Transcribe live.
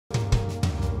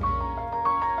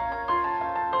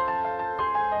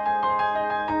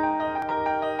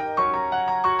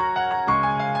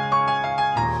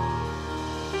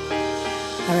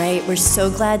tonight. We're so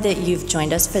glad that you've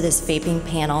joined us for this vaping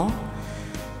panel.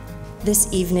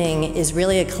 This evening is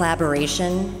really a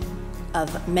collaboration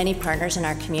of many partners in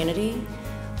our community.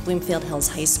 Bloomfield Hills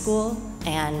High School,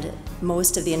 and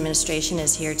most of the administration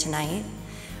is here tonight.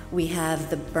 We have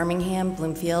the Birmingham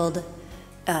Bloomfield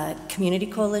Community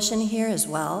Coalition here as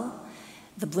well,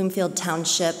 the Bloomfield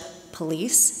Township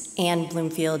Police, and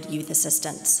Bloomfield Youth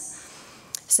Assistance.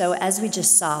 So as we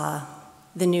just saw,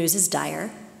 the news is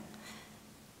dire.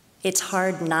 It's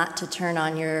hard not to turn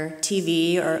on your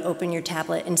TV or open your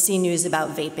tablet and see news about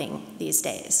vaping these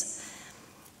days.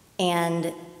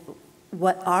 And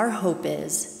what our hope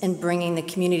is in bringing the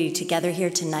community together here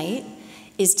tonight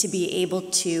is to be able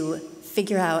to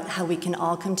figure out how we can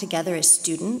all come together as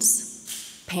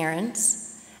students,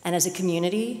 parents, and as a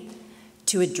community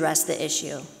to address the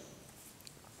issue.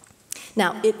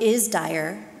 Now, it is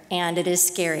dire and it is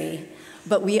scary,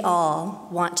 but we all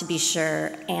want to be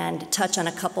sure and touch on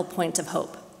a couple points of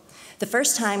hope. The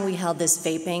first time we held this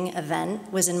vaping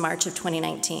event was in March of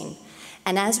 2019.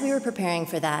 And as we were preparing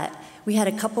for that, we had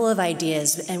a couple of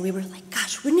ideas and we were like,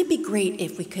 gosh, wouldn't it be great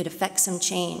if we could affect some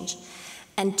change?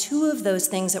 And two of those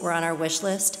things that were on our wish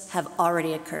list have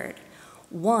already occurred.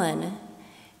 One,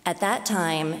 at that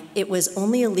time, it was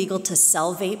only illegal to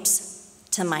sell vapes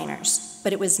to minors,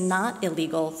 but it was not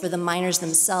illegal for the minors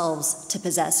themselves to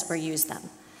possess or use them.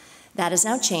 That has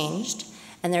now changed,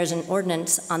 and there's an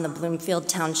ordinance on the Bloomfield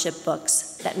Township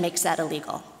books that makes that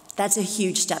illegal. That's a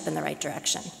huge step in the right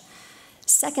direction.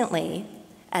 Secondly,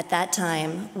 at that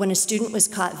time, when a student was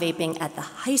caught vaping at the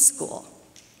high school,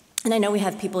 and I know we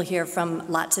have people here from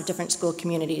lots of different school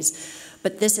communities,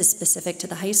 but this is specific to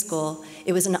the high school,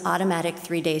 it was an automatic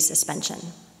 3-day suspension.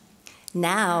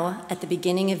 Now, at the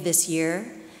beginning of this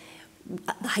year,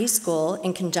 the high school,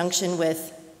 in conjunction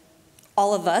with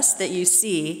all of us that you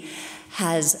see,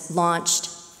 has launched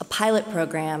a pilot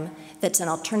program that's an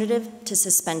alternative to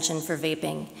suspension for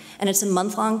vaping. And it's a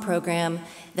month-long program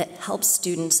that helps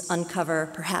students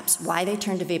uncover perhaps why they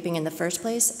turned to vaping in the first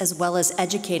place, as well as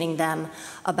educating them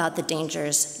about the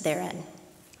dangers therein.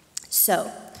 So,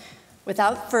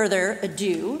 without further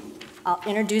ado, I'll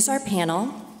introduce our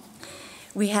panel.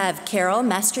 We have Carol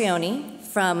Mastrioni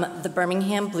from the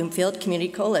Birmingham Bloomfield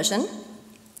Community Coalition.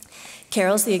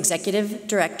 Carol's the executive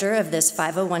director of this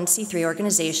 501c3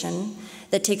 organization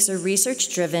that takes a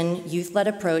research-driven, youth-led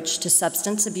approach to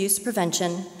substance abuse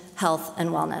prevention, health,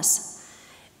 and wellness.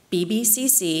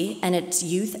 BBCC and its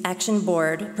Youth Action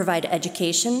Board provide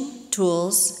education,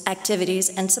 tools, activities,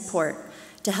 and support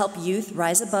to help youth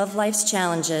rise above life's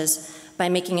challenges by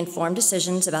making informed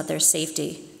decisions about their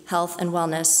safety, health, and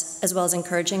wellness, as well as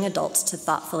encouraging adults to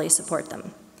thoughtfully support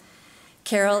them.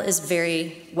 Carol is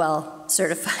very well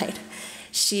certified.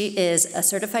 She is a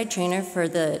certified trainer for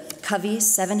the Covey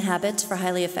 7 Habits for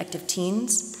Highly Effective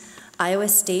Teens, Iowa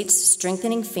State's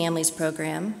Strengthening Families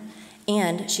program,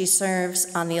 and she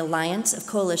serves on the Alliance of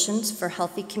Coalitions for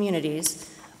Healthy Communities,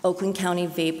 Oakland County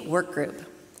Vape Work Group.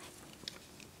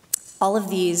 All of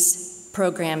these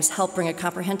programs help bring a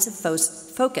comprehensive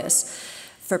focus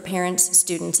for parents,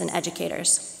 students, and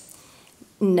educators.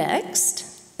 Next,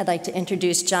 I'd like to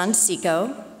introduce John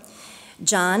Seco.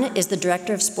 John is the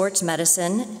Director of Sports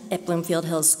Medicine at Bloomfield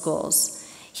Hills Schools.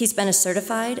 He's been a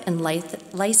certified and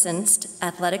licensed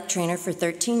athletic trainer for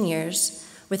 13 years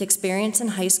with experience in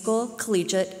high school,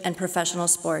 collegiate, and professional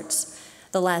sports.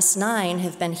 The last 9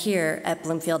 have been here at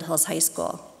Bloomfield Hills High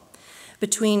School.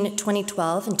 Between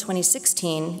 2012 and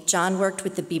 2016, John worked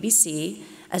with the BBC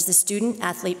as the Student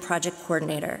Athlete Project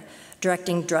Coordinator,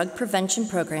 directing drug prevention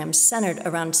programs centered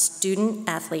around student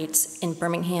athletes in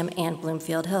Birmingham and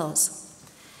Bloomfield Hills.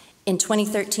 In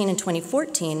 2013 and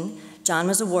 2014, John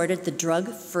was awarded the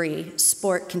Drug-Free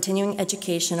Sport Continuing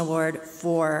Education Award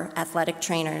for athletic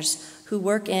trainers who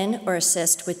work in or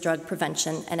assist with drug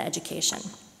prevention and education.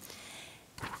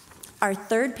 Our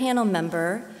third panel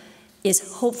member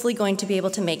is hopefully going to be able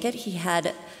to make it. He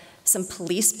had some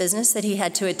police business that he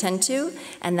had to attend to,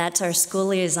 and that's our school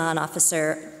liaison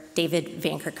officer, David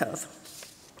Van Kerkhove.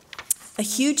 A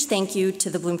huge thank you to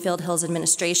the Bloomfield Hills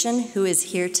administration who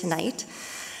is here tonight.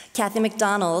 Kathy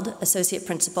McDonald, Associate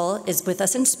Principal, is with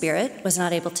us in spirit, was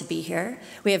not able to be here.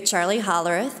 We have Charlie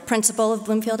Hollerith, Principal of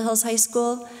Bloomfield Hills High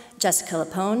School, Jessica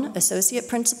Lapone, Associate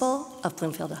Principal of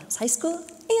Bloomfield Hills High School,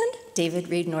 and David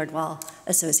Reed Nordwall,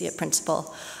 Associate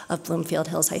Principal of Bloomfield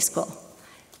Hills High School.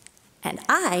 And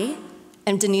I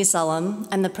am Denise Ullum.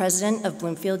 I'm the President of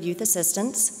Bloomfield Youth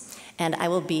Assistance, and I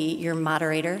will be your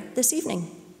moderator this evening.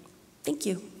 Thank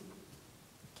you.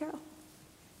 Carol.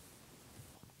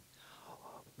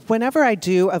 Whenever I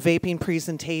do a vaping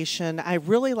presentation, I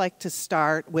really like to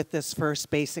start with this first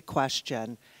basic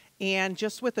question. And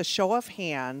just with a show of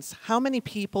hands, how many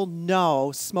people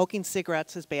know smoking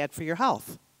cigarettes is bad for your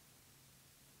health?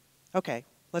 Okay,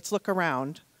 let's look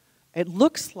around. It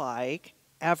looks like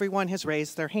everyone has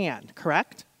raised their hand,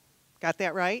 correct? Got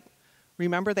that right?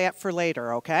 Remember that for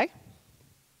later, okay?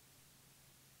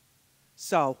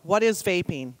 So, what is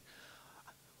vaping?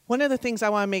 One of the things I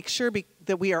want to make sure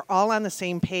that we are all on the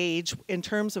same page in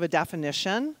terms of a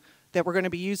definition that we're going to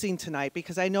be using tonight,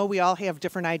 because I know we all have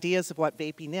different ideas of what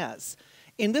vaping is.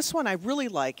 In this one I really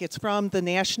like, it's from the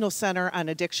National Center on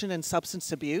Addiction and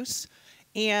Substance Abuse,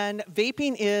 and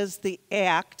vaping is the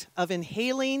act of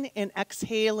inhaling and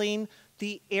exhaling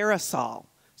the aerosol.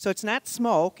 So it's not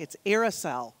smoke, it's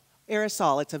aerosol.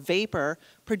 Aerosol, it's a vapor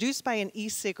produced by an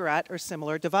e-cigarette or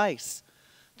similar device.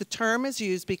 The term is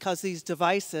used because these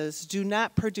devices do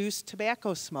not produce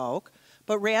tobacco smoke,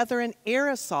 but rather an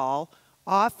aerosol,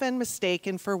 often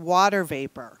mistaken for water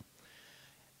vapor.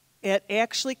 It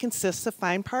actually consists of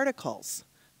fine particles.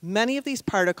 Many of these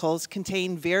particles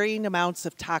contain varying amounts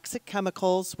of toxic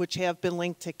chemicals which have been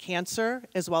linked to cancer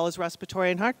as well as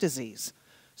respiratory and heart disease.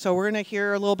 So we're going to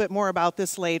hear a little bit more about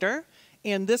this later.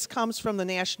 And this comes from the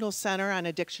National Center on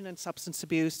Addiction and Substance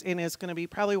Abuse, and is going to be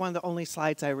probably one of the only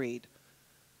slides I read.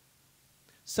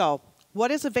 So,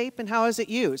 what is a vape and how is it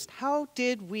used? How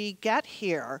did we get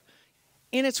here?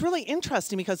 And it's really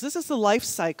interesting because this is the life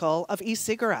cycle of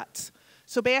e-cigarettes.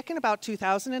 So back in about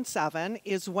 2007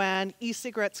 is when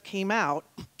e-cigarettes came out,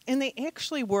 and they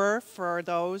actually were for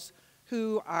those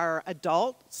who are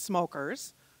adult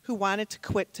smokers who wanted to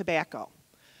quit tobacco.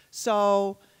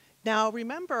 So now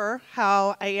remember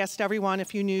how I asked everyone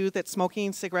if you knew that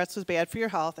smoking cigarettes was bad for your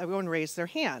health. Everyone raised their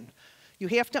hand. You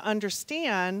have to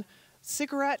understand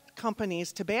cigarette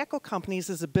companies, tobacco companies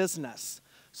is a business.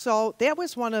 So that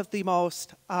was one of the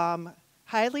most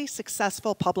highly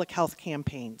successful public health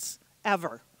campaigns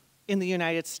ever in the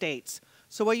United States.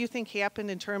 So what do you think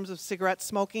happened in terms of cigarette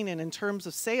smoking and in terms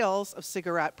of sales of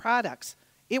cigarette products?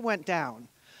 It went down.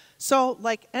 So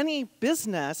like any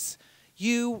business,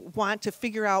 you want to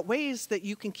figure out ways that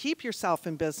you can keep yourself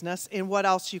in business and what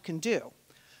else you can do.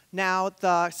 Now,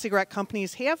 the cigarette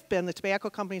companies have been, the tobacco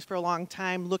companies for a long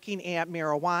time, looking at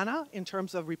marijuana in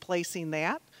terms of replacing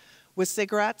that with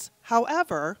cigarettes.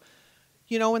 However,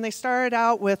 you know, when they started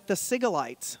out with the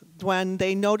cig-a-lights, when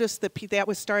they noticed that that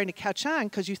was starting to catch on,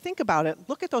 because you think about it,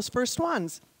 look at those first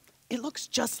ones. It looks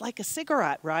just like a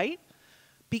cigarette, right?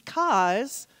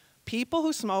 Because people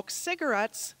who smoke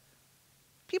cigarettes,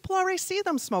 people already see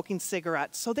them smoking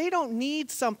cigarettes, so they don't need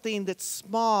something that's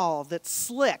small, that's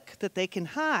slick, that they can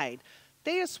hide.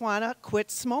 They just want to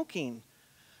quit smoking.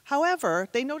 However,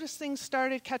 they noticed things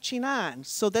started catching on,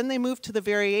 so then they moved to the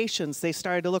variations. They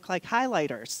started to look like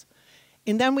highlighters.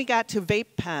 And then we got to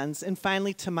vape pens and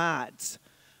finally to mods,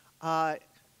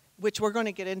 which we're going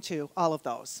to get into all of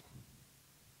those.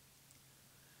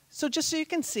 So just so you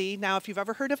can see, now if you've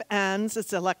ever heard of ENDS,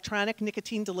 it's electronic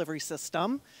nicotine delivery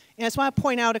system. And I just want to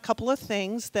point out a couple of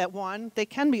things that one, they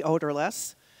can be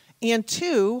odorless. And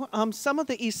two, some of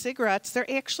the e-cigarettes, they're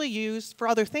actually used for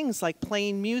other things like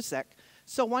playing music.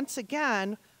 So once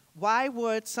again, why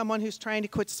would someone who's trying to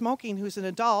quit smoking, who's an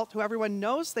adult, who everyone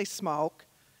knows they smoke,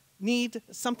 need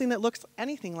something that looks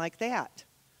anything like that?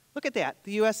 Look at that,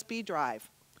 the USB drive.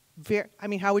 I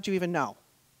mean, how would you even know?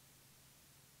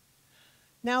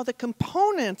 Now, the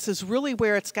components is really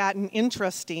where it's gotten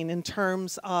interesting in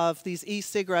terms of these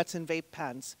e-cigarettes and vape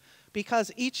pens,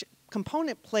 because each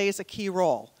component plays a key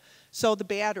role. So the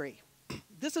battery.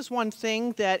 This is one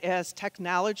thing that as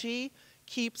technology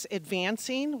keeps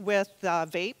advancing with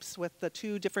vapes, with the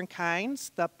two different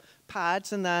kinds, the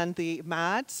pods and then the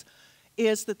mods,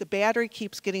 is that the battery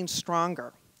keeps getting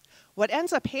stronger. What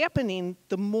ends up happening,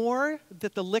 the more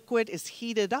that the liquid is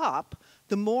heated up,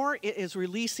 the more it is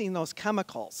releasing those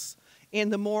chemicals,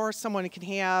 and the more someone can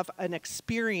have an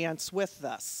experience with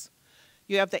this.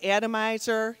 You have the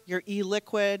atomizer, your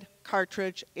e-liquid,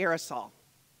 cartridge, aerosol.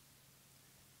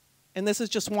 And this is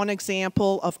just one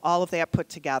example of all of that put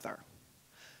together.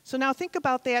 So now think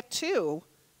about that too.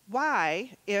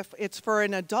 Why, if it's for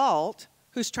an adult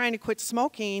who's trying to quit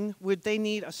smoking, would they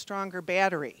need a stronger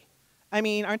battery? I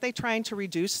mean, aren't they trying to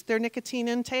reduce their nicotine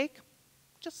intake?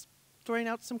 Just throwing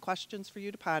out some questions for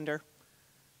you to ponder.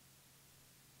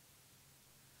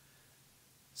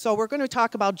 So we're going to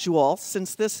talk about Juul,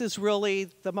 since this is really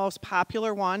the most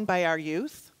popular one by our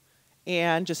youth,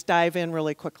 and just dive in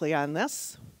really quickly on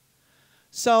this.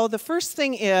 So the first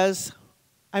thing is,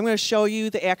 I'm going to show you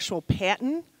the actual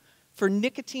patent for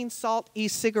nicotine salt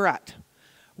e-cigarette.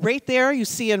 Right there, you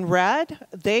see in red,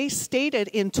 they stated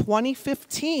in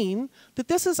 2015 that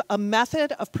this is a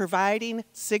method of providing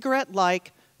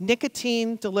cigarette-like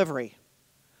nicotine delivery.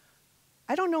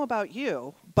 I don't know about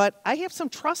you, but I have some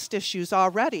trust issues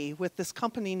already with this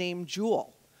company named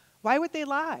Juul. Why would they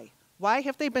lie? Why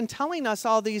have they been telling us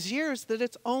all these years that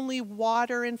it's only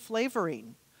water and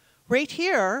flavoring? Right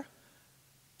here,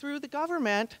 through the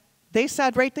government, they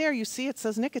said right there, you see it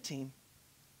says nicotine.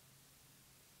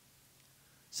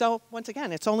 So once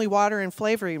again, it's only water and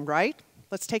flavoring, right?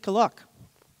 Let's take a look.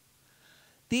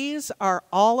 These are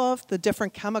all of the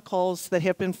different chemicals that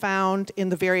have been found in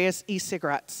the various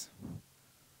e-cigarettes.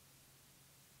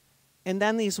 And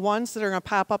then these ones that are going to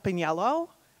pop up in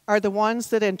yellow are the ones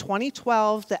that in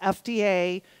 2012 the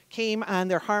FDA came on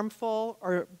their harmful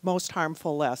or most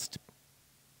harmful list.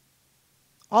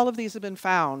 All of these have been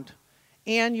found.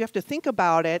 And you have to think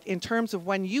about it in terms of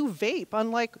when you vape,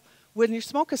 unlike when you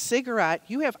smoke a cigarette,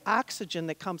 you have oxygen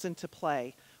that comes into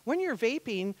play. When you're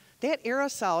vaping, that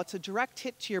aerosol, it's a direct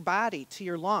hit to your body, to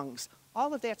your lungs.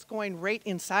 All of that's going right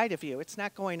inside of you. It's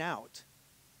not going out.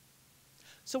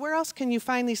 So where else can you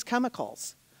find these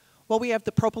chemicals? Well, we have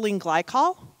the propylene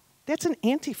glycol. That's an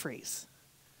antifreeze.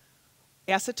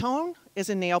 Acetone is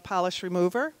a nail polish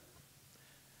remover.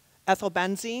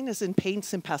 Ethylbenzene is in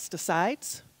paints and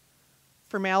pesticides.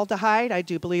 Formaldehyde, I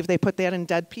do believe they put that in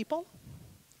dead people.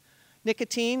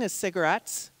 Nicotine is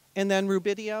cigarettes. And then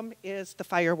rubidium is the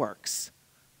fireworks.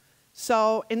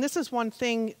 So, and this is one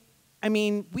thing, I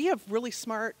mean, we have really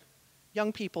smart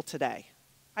young people today.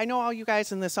 I know all you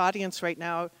guys in this audience right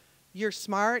now, you're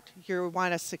smart, you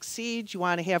want to succeed, you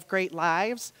want to have great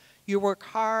lives, you work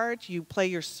hard, you play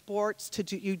your sports,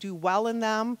 you do well in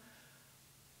them.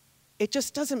 It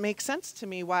just doesn't make sense to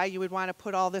me why you would want to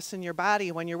put all this in your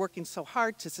body when you're working so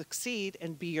hard to succeed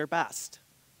and be your best.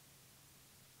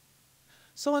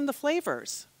 So in the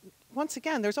flavors, once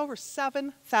again, there's over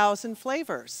 7,000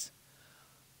 flavors.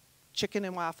 Chicken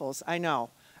and waffles, I know.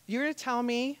 You're going to tell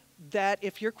me that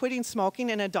if you're quitting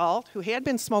smoking, an adult who had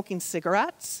been smoking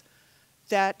cigarettes,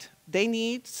 that they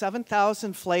need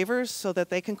 7,000 flavors so that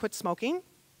they can quit smoking?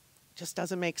 Just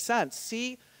doesn't make sense.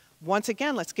 See, once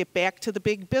again, let's get back to the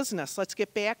big business. Let's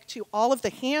get back to all of the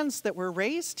hands that were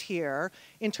raised here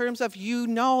in terms of you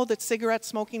know that cigarette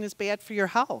smoking is bad for your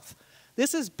health.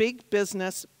 This is big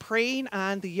business preying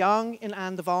on the young and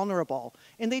on the vulnerable.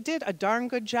 And they did a darn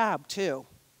good job, too.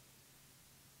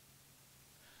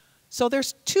 So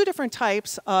there's two different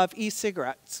types of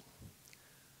e-cigarettes.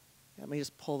 Let me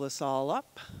just pull this all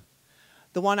up.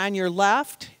 The one on your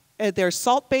left, there's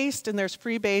salt-based and there's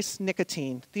free-based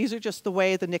nicotine. These are just the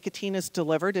way the nicotine is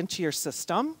delivered into your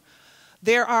system.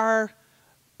 There are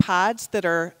pods that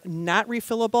are not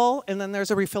refillable, and then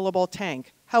there's a refillable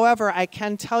tank. However, I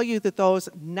can tell you that those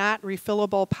not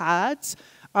refillable pods,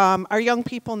 our young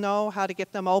people know how to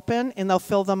get them open, and they'll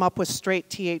fill them up with straight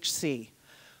THC,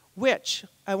 which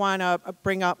I want to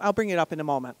bring up. I'll bring it up in a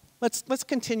moment. Let's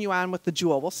continue on with the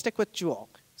Juul. We'll stick with Juul.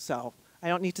 So I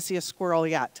don't need to see a squirrel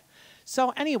yet.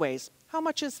 So anyways, how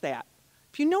much is that?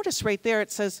 If you notice right there,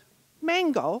 it says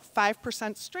mango,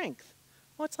 5% strength.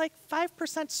 Well, it's like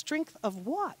 5% strength of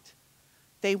what?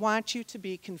 They want you to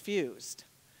be confused.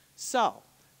 So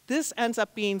this ends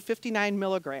up being 59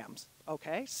 milligrams.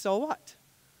 Okay, so what?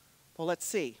 Well, let's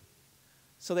see.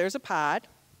 So there's a pod,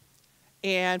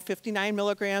 and 59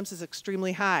 milligrams is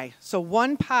extremely high. So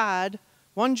one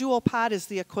Juul pod is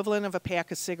the equivalent of a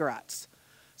pack of cigarettes.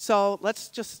 So let's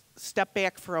just step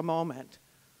back for a moment.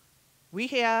 We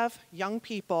have young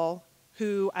people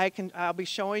who I'll be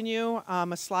showing you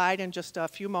a slide in just a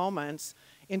few moments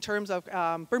in terms of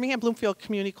Birmingham Bloomfield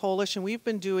Community Coalition. We've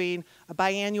been doing a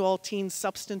biannual teen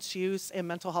substance use and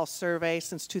mental health survey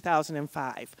since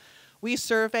 2005. We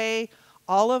survey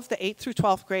all of the 8th through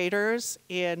 12th graders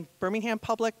in Birmingham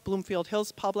Public, Bloomfield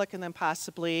Hills Public, and then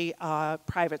possibly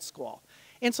private school.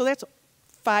 And so that's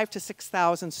 5,000 to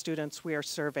 6,000 students we are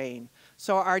surveying.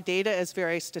 So our data is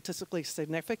very statistically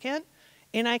significant,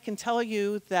 and I can tell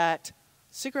you that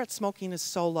cigarette smoking is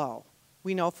so low.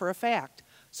 We know for a fact.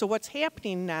 So what's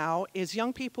happening now is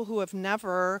young people who have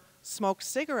never smoked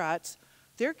cigarettes,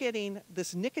 they're getting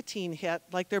this nicotine hit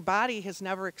like their body has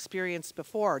never experienced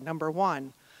before, number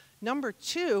one. Number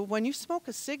two, when you smoke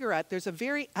a cigarette, there's a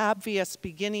very obvious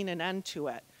beginning and end to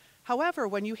it. However,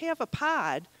 when you have a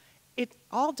pod, it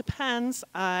all depends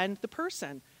on the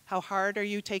person. How hard are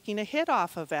you taking a hit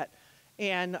off of it?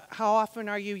 And how often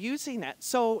are you using it?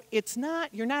 So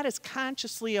you're not as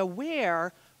consciously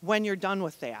aware when you're done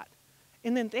with that.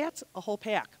 And then that's a whole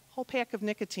pack of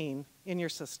nicotine in your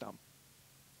system.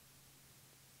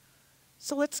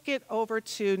 So let's get over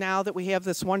to now that we have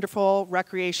this wonderful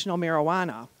recreational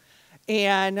marijuana.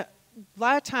 And a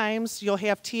lot of times you'll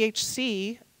have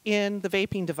THC in the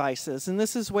vaping devices. And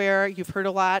this is where you've heard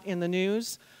a lot in the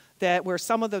news that where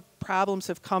some of the problems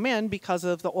have come in because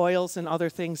of the oils and other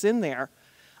things in there.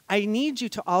 I need you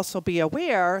to also be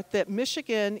aware that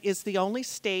Michigan is the only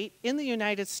state in the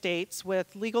United States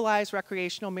with legalized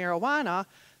recreational marijuana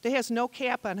that has no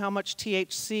cap on how much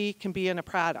THC can be in a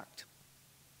product.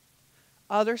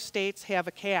 Other states have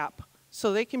a cap,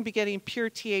 so they can be getting pure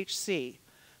THC.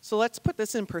 So let's put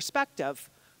this in perspective.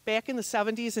 Back in the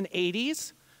 70s and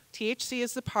 80s, THC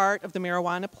is the part of the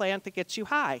marijuana plant that gets you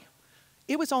high.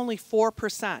 It was only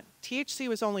 4%. THC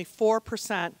was only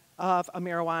 4% of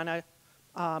the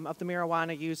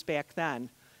marijuana used back then.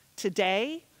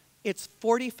 Today, it's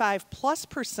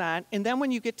 45+%, and then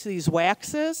when you get to these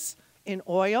waxes and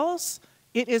oils,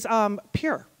 it is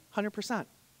pure, 100%,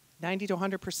 90 to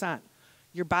 100%.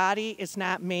 Your body is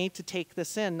not made to take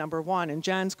this in, number one, and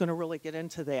John's going to really get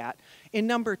into that. And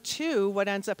number two, what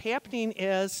ends up happening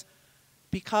is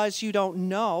because you don't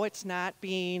know, it's not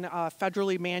being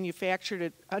federally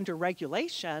manufactured under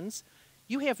regulations,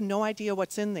 you have no idea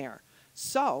what's in there.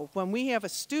 So when we have a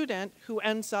student who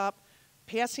ends up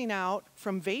passing out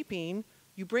from vaping,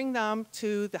 you bring them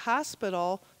to the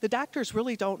hospital, the doctors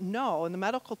really don't know, and the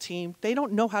medical team, they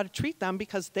don't know how to treat them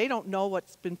because they don't know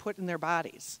what's been put in their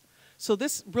bodies. So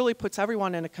this really puts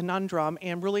everyone in a conundrum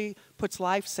and really puts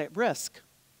lives at risk.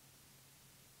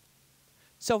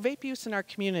 So vape use in our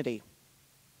community.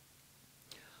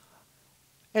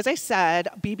 As I said,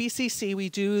 BBCC, we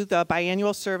do the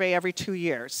biannual survey every 2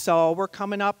 years. So we're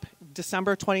coming up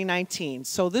December 2019.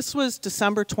 So this was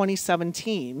December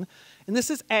 2017, and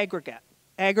this is aggregate.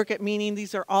 Aggregate meaning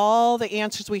these are all the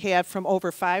answers we had from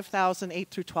over 5,000 8th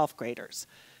through 12th graders.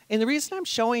 And the reason I'm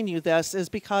showing you this is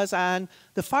because on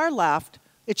the far left,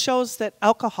 it shows that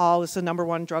alcohol is the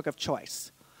 #1 drug of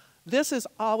choice. This has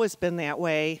always been that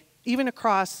way, even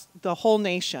across the whole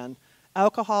nation.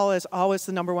 Alcohol is always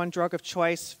the #1 drug of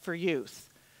choice for youth.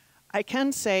 I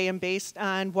can say, and based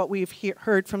on what we've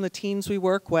heard from the teens we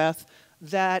work with,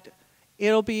 that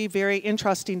it'll be very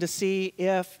interesting to see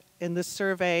if, in this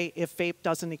survey, if vape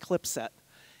doesn't eclipse it.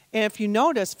 And if you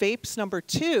notice, vape's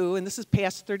 #2, and this is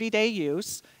past 30-day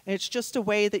use, and it's just a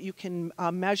way that you can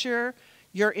measure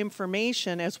your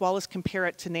information as well as compare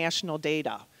it to national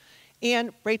data.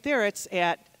 And right there, it's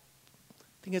at,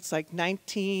 I think it's like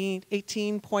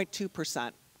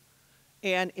 18.2%.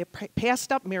 And it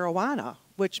passed up marijuana,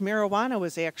 which marijuana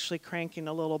was actually cranking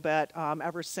a little bit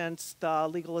ever since the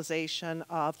legalization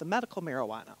of the medical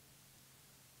marijuana.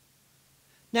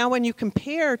 Now, when you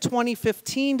compare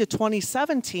 2015 to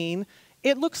 2017,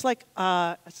 it looks like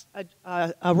a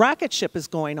rocket ship is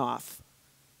going off.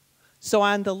 So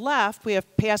on the left, we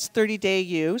have past 30-day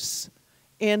use,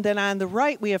 and then on the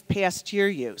right, we have past year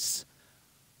use.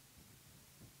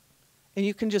 And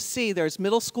you can just see there's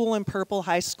middle school in purple,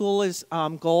 high school is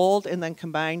gold, and then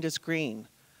combined is green.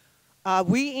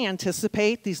 We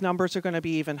anticipate these numbers are going to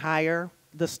be even higher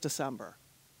this December.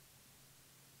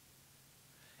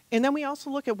 And then we also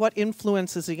look at what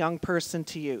influences a young person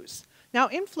to use. Now,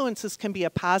 influences can be a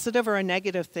positive or a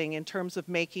negative thing in terms of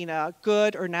making a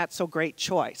good or not so great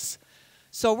choice.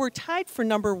 So we're tied for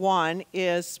 #1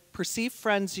 is perceived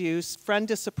friends use, friend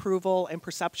disapproval, and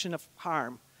perception of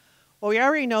harm. Well, we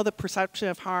already know the perception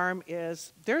of harm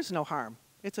is there's no harm.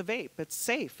 It's a vape. It's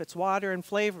safe. It's water and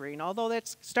flavoring, although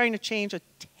that's starting to change a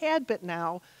tad bit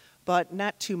now, but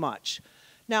not too much.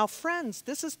 Now, friends,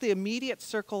 this is the immediate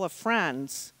circle of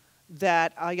friends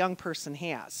that a young person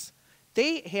has.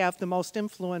 They have the most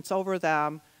influence over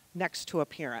them next to a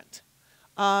parent.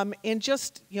 And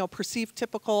just, perceived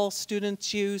typical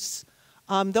students' use.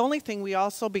 The only thing we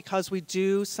also, because we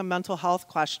do some mental health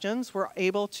questions, we're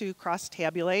able to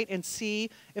cross-tabulate and see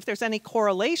if there's any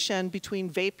correlation between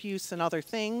vape use and other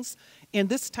things. And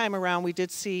this time around, we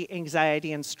did see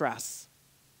anxiety and stress.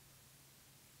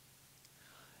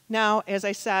 Now, as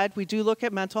I said, we do look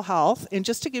at mental health. And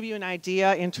just to give you an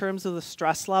idea in terms of the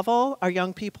stress level our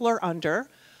young people are under,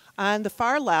 on the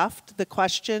far left, the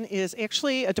question is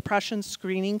actually a depression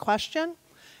screening question.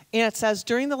 And it says,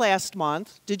 during the last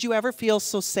month, did you ever feel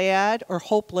so sad or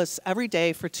hopeless every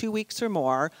day for 2 weeks or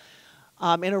more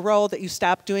in a row that you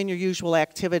stopped doing your usual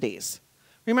activities?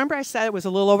 Remember I said it was a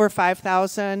little over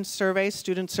 5,000 surveys,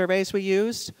 student surveys we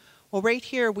used? Well, right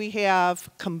here we have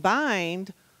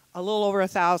combined a little over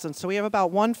 1,000. So we have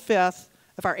about 1/5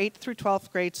 of our 8th through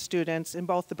 12th grade students in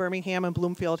both the Birmingham and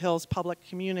Bloomfield Hills public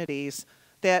communities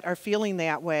that are feeling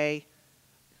that way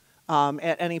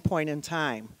at any point in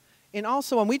time. And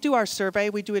also, when we do our survey,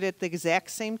 we do it at the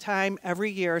exact same time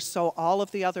every year, so all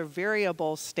of the other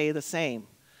variables stay the same.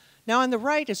 Now, on the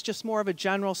right is just more of a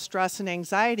general stress and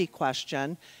anxiety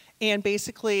question. And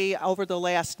basically, over the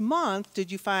last month,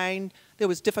 did you find that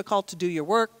was difficult to do your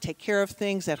work, take care of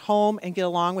things at home, and get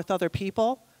along with other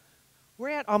people. We're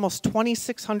at almost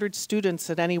 2,600 students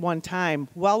at any one time.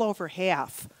 Well over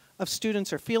half of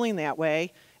students are feeling that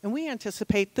way, and we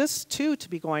anticipate this too to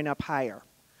be going up higher.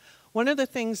 One of the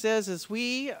things is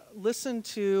we listen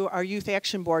to our Youth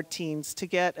Action Board teams to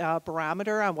get a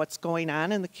barometer on what's going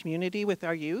on in the community with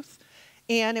our youth.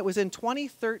 And it was in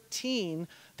 2013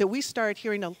 that we started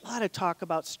hearing a lot of talk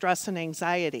about stress and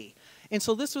anxiety. And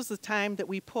so this was the time that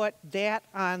we put that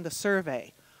on the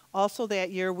survey. Also that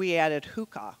year we added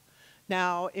hookah.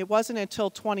 Now, it wasn't until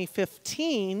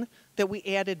 2015 that we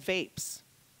added vapes.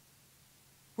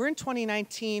 We're in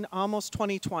 2019, almost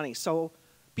 2020. So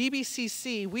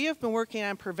BBCC, we have been working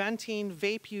on preventing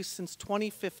vape use since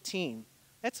 2015.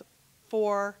 That's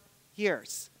 4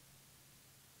 years.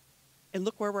 And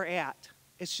look where we're at.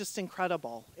 It's just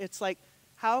incredible. It's like,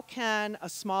 how can a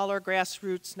smaller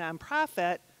grassroots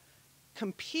nonprofit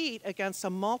compete against a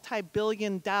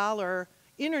multi-billion-dollar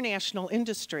international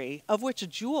industry, of which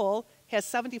Juul has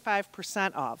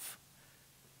 75% of?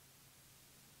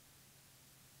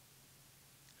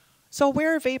 So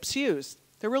where are vapes used?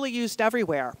 They're really used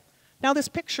everywhere. Now this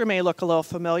picture may look a little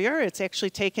familiar. It's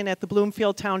actually taken at the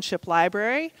Bloomfield Township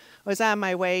Library. I was on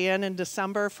my way in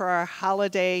December for our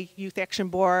holiday Youth Action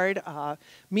Board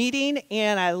meeting,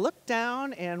 and I looked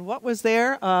down, and what was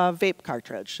there? A vape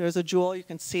cartridge. There's a Juul. You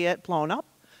can see it blown up.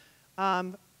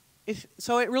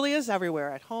 So it really is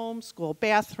everywhere, at home, school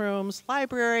bathrooms,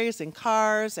 libraries, in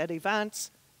cars, at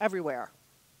events, everywhere.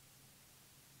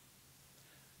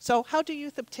 So how do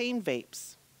youth obtain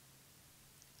vapes?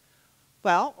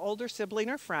 Well, older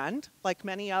sibling or friend, like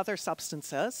many other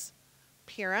substances.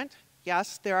 Parent,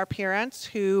 yes, there are parents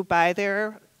who buy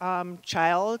their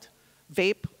child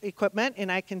vape equipment,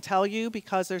 and I can tell you,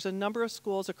 because there's a number of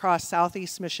schools across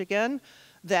Southeast Michigan,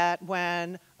 that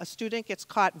when a student gets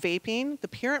caught vaping, the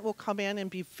parent will come in and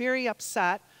be very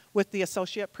upset with the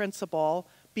associate principal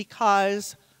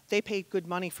because they paid good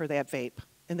money for that vape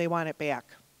and they want it back.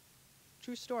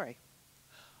 True story.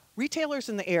 Retailers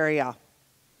in the area,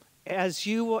 as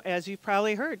you've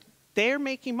probably heard, they're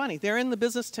making money. They're in the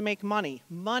business to make money.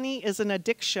 Money is an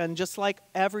addiction just like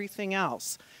everything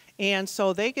else. And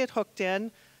so they get hooked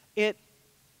in.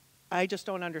 I just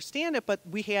don't understand it, but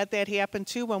we had that happen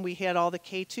too when we had all the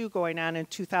K2 going on in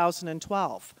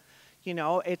 2012. You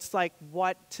know, it's like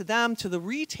what to them, to the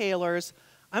retailers,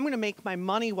 I'm going to make my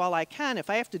money while I can. If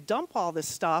I have to dump all this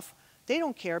stuff, they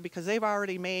don't care because they've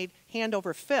already made hand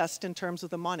over fist in terms of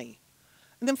the money.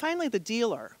 And then finally, the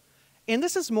dealer. And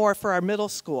this is more for our middle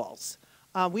schools.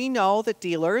 We know that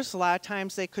dealers, a lot of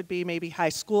times they could be maybe high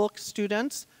school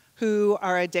students who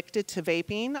are addicted to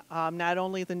vaping, not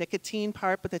only the nicotine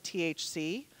part, but the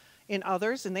THC and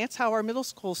others, and that's how our middle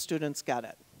school students get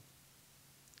it.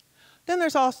 Then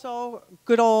there's also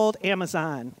good old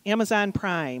Amazon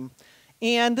Prime.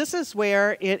 And this is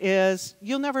where it is,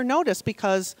 you'll never notice,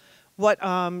 because what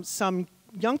some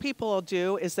young people will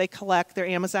do is they collect their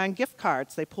Amazon gift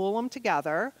cards. They pool them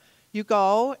together. You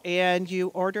go and you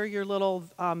order your little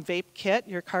vape kit,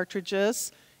 your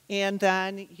cartridges, and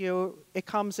then it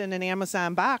comes in an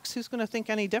Amazon box. Who's going to think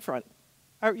any different?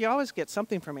 You always get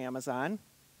something from Amazon.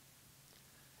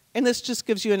 And this just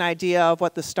gives you an idea of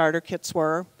what the starter kits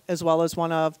were, as well as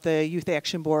one of the Youth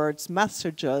Action Board's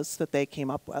messages that they came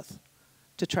up with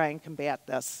to try and combat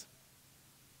this.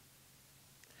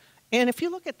 And if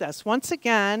you look at this, once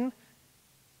again,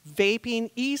 vaping,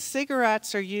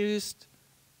 e-cigarettes are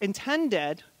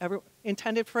intended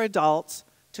for adults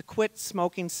to quit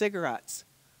smoking cigarettes.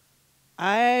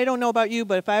 I don't know about you,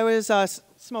 but if I was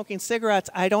smoking cigarettes,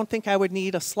 I don't think I would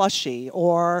need a slushie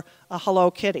or a Hello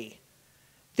Kitty.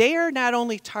 They are not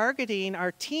only targeting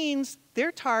our teens,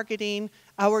 they're targeting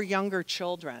our younger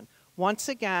children. Once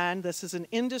again, this is an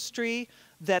industry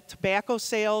that tobacco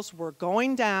sales were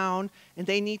going down, and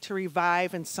they need to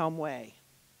revive in some way.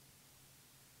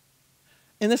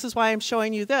 And this is why I'm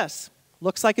showing you this.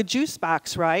 Looks like a juice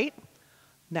box, right?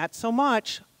 Not so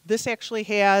much. This actually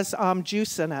has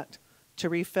juice in it to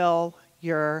refill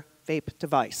your vape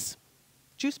device.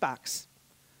 Juice box.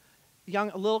 A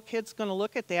little kid's going to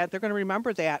look at that. They're going to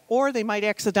remember that. Or they might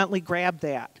accidentally grab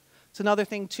that. It's another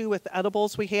thing, too, with the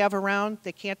edibles we have around.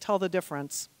 They can't tell the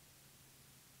difference.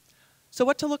 So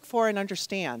what to look for and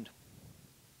understand?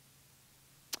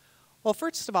 Well,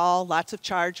 first of all, lots of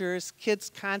chargers.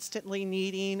 Kids constantly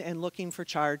needing and looking for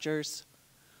chargers.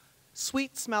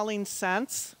 Sweet-smelling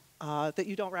scents that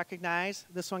you don't recognize.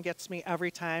 This one gets me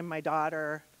every time. My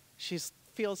daughter, she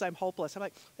feels I'm hopeless. I'm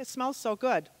like, it smells so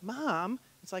good. Mom,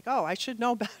 it's like, oh, I should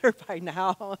know better by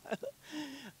now.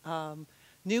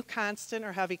 New constant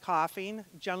or heavy coughing,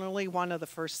 generally one of the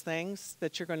first things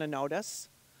that you're going to notice.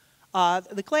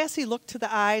 The glassy look to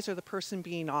the eyes or the person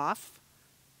being off.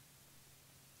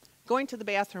 Going to the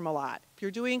bathroom a lot. If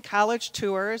you're doing college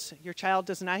tours, your child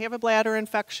does not have a bladder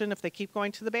infection if they keep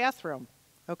going to the bathroom,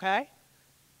 okay?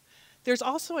 There's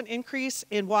also an increase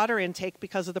in water intake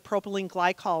because of the propylene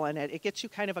glycol in it. It gets you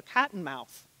kind of a cotton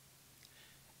mouth.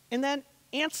 And then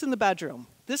ants in the bedroom.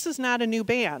 This is not a new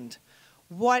band.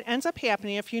 What ends up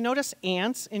happening, if you notice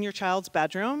ants in your child's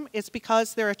bedroom, it's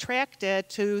because they're attracted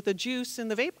to the juice in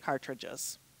the vape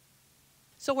cartridges.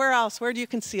 So where else? Where do you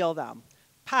conceal them?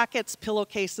 Pockets,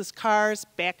 pillowcases, cars,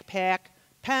 backpack,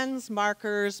 pens,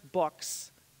 markers,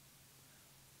 books.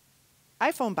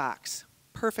 iPhone box,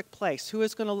 perfect place. Who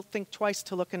is going to think twice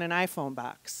to look in an iPhone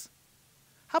box?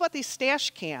 How about these stash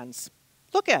cans?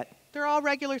 Look at, they're all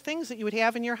regular things that you would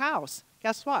have in your house.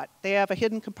 Guess what? They have a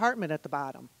hidden compartment at the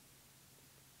bottom.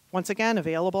 Once again,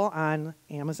 available on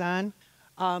Amazon.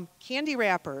 Candy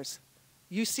wrappers.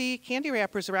 You see candy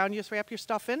wrappers around, you just wrap your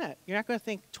stuff in it. You're not going to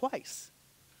think twice.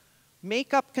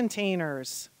 Makeup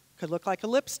containers. Could look like a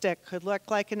lipstick, could look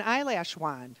like an eyelash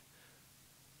wand.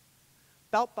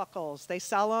 Belt buckles, they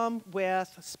sell them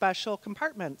with special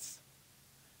compartments.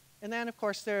 And then, of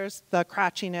course, there's the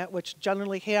crotching it, which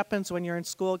generally happens when you're in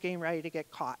school getting ready to get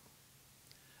caught.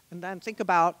 And then think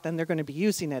about, then they're going to be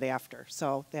using it after.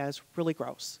 So that is really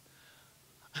gross.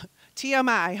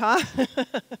 TMI, huh?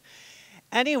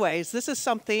 Anyways, this is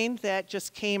something that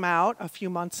just came out a few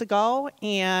months ago,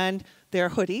 and they're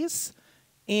hoodies,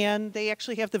 and they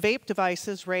actually have the vape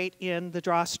devices right in the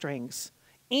drawstrings.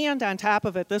 And on top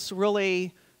of it, this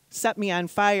really set me on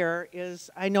fire, is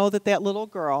I know that that little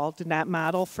girl did not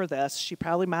model for this. She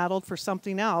probably modeled for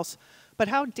something else. But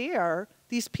how dare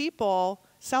these people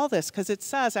sell this? Because it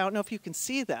says, I don't know if you can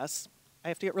see this. I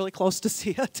have to get really close to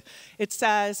see it. It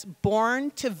says,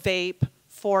 born to vape,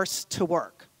 forced to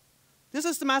work. This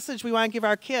is the message we want to give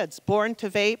our kids. Born to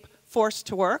vape, forced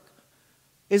to work.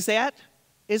 Is that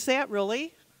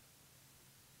really?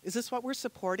 Is this what we're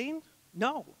supporting?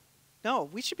 No. No,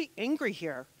 we should be angry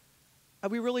here.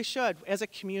 We really should. As a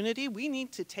community, we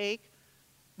need to take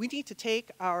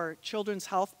our children's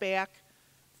health back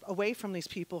away from these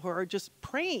people who are just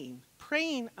preying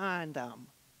on them.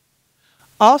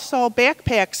 Also,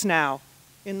 backpacks now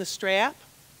in the strap,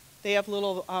 they have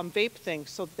little vape things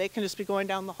so that they can just be going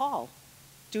down the hall,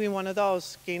 doing one of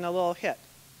those, getting a little hit.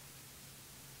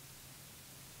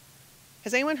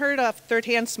 Has anyone heard of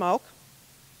third-hand smoke?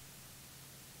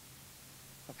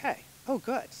 Okay. Oh,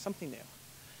 good. Something new.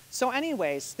 So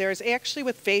anyways, there's actually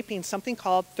with vaping something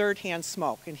called third-hand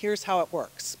smoke, and here's how it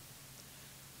works.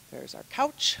 There's our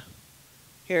couch.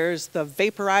 Here's the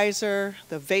vaporizer,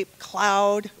 the vape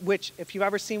cloud, which if you've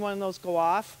ever seen one of those go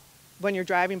off, when you're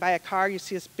driving by a car, you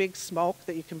see this big smoke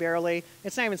that you can barely,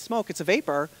 it's not even smoke, it's a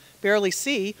vapor, barely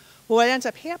see. Well, what ends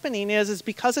up happening is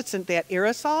because it's in that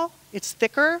aerosol, it's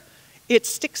thicker, it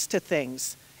sticks to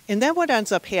things. And then what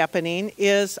ends up happening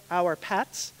is our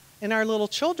pets and our little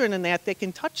children in that, they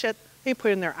can touch it, they put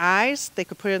it in their eyes, they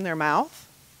could put it in their mouth.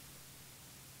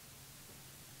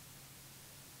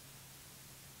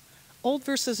 Old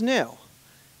versus new.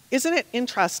 Isn't it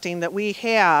interesting that we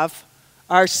have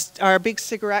our big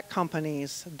cigarette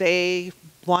companies, they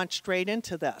launched straight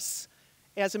into this.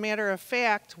 As a matter of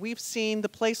fact, we've seen the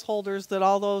placeholders that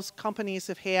all those companies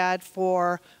have had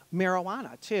for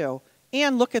marijuana too.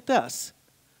 And look at this.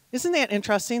 Isn't that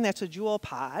interesting? That's a Juul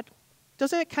pod.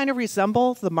 Doesn't it kind of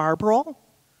resemble the Marlboro,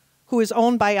 who is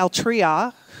owned by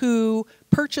Altria, who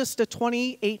purchased a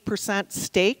 28%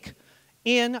 stake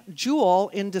in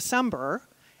Juul in December,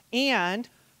 and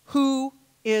who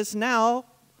is now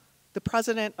the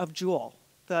president of Juul,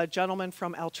 the gentleman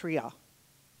from Altria.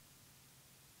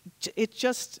 It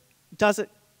just doesn't,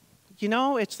 you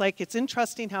know, it's like, it's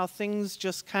interesting how things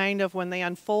just kind of, when they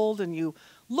unfold and you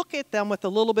look at them with a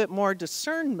little bit more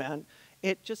discernment,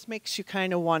 it just makes you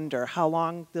kind of wonder how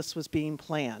long this was being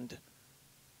planned.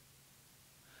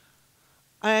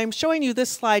 I'm showing you this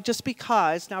slide just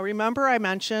because, now remember I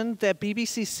mentioned that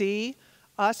BBCC,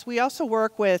 we also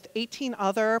work with 18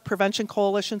 other prevention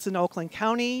coalitions in Oakland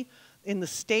County. In the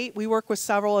state, we work with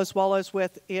several as well as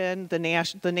within the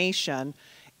nation.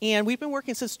 And we've been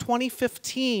working since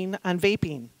 2015 on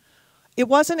vaping. It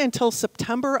wasn't until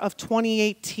September of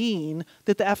 2018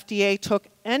 that the FDA took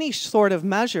any sort of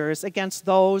measures against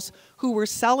those who were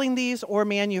selling these or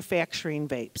manufacturing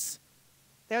vapes.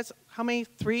 That's how many?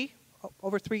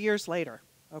 Over 3 years later,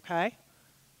 okay?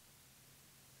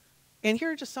 And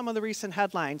here are just some of the recent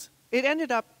headlines. It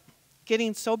ended up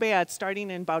getting so bad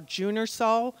starting in about June or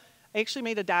so. I actually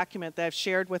made a document that I've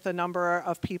shared with a number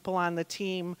of people on the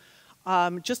team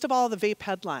just of all the vape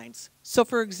headlines. So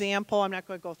for example, I'm not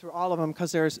going to go through all of them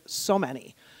because there's so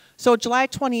many. So July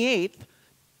 28th,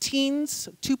 teens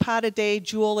 2 pot a day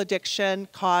Juul addiction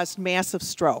caused massive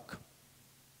stroke.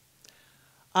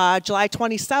 July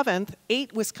 27th,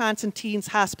 8 Wisconsin teens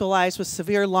hospitalized with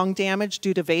severe lung damage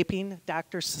due to vaping,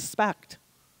 doctors suspect.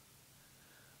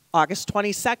 August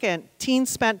 22nd, teen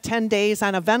spent 10 days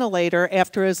on a ventilator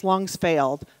after his lungs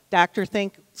failed. Doctor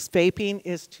thinks vaping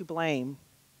is to blame.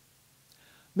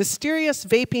 Mysterious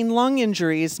vaping lung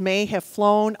injuries may have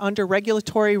flown under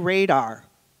regulatory radar.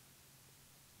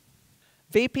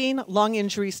 Vaping lung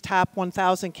injuries top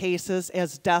 1,000 cases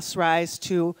as deaths rise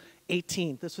to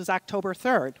 18. This was October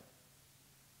 3rd.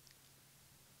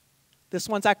 This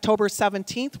one's October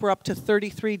 17th. We're up to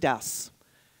 33 deaths.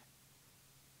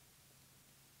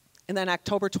 And then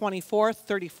October 24th,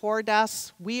 34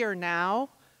 deaths. We are now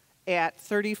at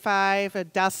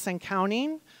 35 deaths and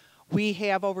counting. We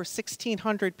have over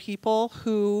 1,600 people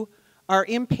who are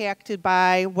impacted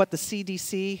by what the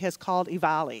CDC has called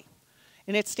EVALI.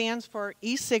 And it stands for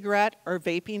e-cigarette or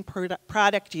vaping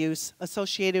product use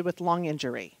associated with lung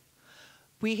injury.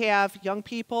 We have young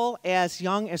people as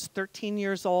young as 13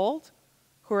 years old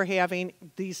who are having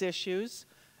these issues.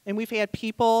 And we've had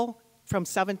people from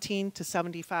 17 to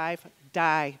 75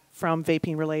 die from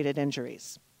vaping-related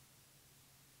injuries.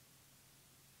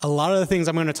 A lot of the things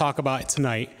I'm going to talk about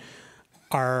tonight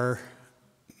are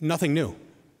nothing new.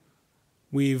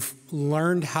 We've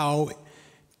learned how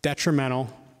detrimental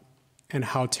and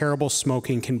how terrible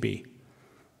smoking can be.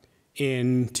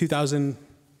 In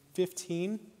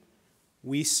 2015,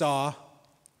 we saw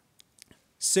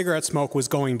cigarette smoke was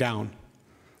going down.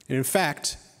 And in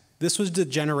fact, this was the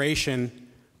generation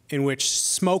in which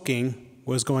smoking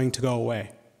was going to go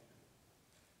away.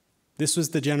 This was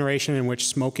the generation in which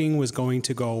smoking was going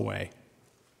to go away.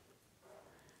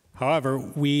 However,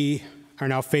 we are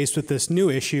now faced with this new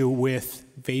issue with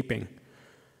vaping.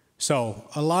 So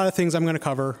a lot of things I'm going to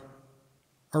cover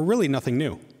are really nothing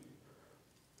new.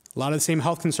 A lot of the same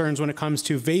health concerns when it comes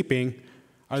to vaping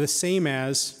are the same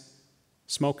as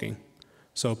smoking.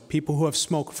 So people who have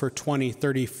smoked for 20,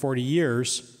 30, 40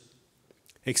 years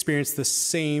experience the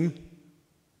same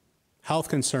health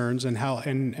concerns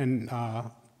and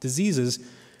diseases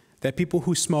that people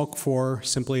who smoke for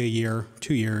simply a year,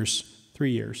 2 years,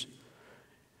 3 years.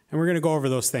 And we're going to go over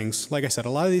those things. Like I said, a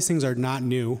lot of these things are not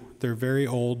new. They're very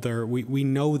old. We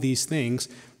know these things.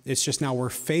 It's just now we're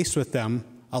faced with them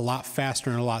a lot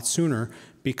faster and a lot sooner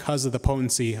because of the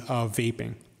potency of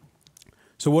vaping.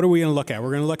 So what are we going to look at? We're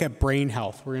going to look at brain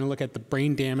health. We're going to look at the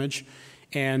brain damage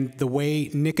and the way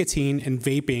nicotine and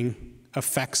vaping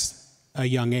affects a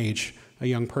young age, a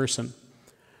young person.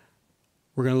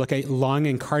 We're going to look at lung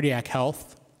and cardiac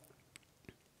health.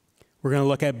 We're going to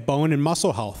look at bone and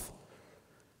muscle health.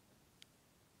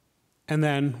 And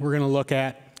then we're going to look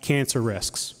at cancer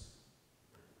risks.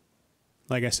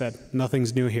 Like I said,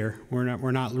 nothing's new here.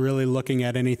 We're not really looking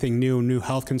at anything new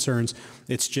health concerns.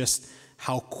 It's just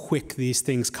how quick these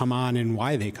things come on and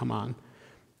why they come on.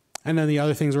 And then the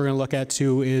other things we're going to look at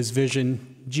too is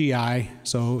vision, GI,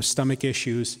 so stomach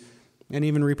issues, and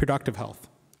even reproductive health.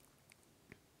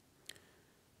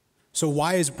 So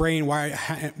why is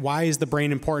the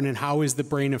brain important and how is the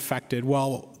brain affected?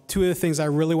 Well, two of the things I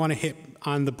really want to hit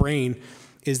on the brain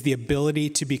is the ability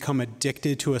to become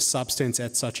addicted to a substance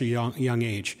at such a young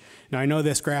age. Now, I know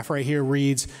this graph right here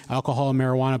reads alcohol and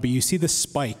marijuana, but you see the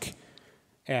spike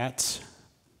at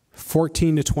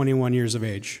 14 to 21 years of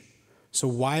age. So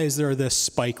why is there this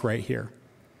spike right here?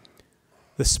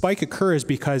 The spike occurs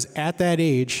because at that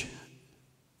age,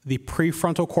 the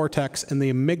prefrontal cortex and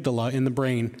the amygdala in the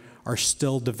brain are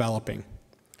still developing.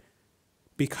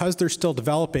 Because they're still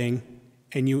developing,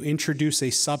 and you introduce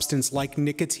a substance like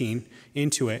nicotine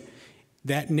into it,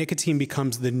 that nicotine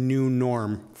becomes the new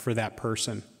norm for that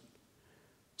person.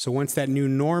 So once that new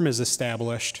norm is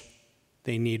established,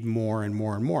 they need more and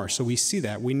more and more. So we see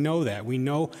that. We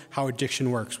know how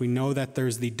addiction works. We know that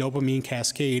there's the dopamine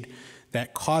cascade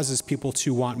that causes people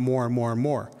to want more and more and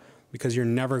more, because you're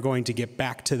never going to get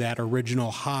back to that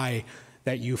original high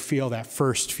that you feel that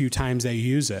first few times that you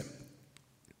use it.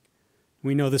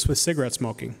 We know this with cigarette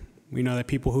smoking. We know that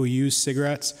people who use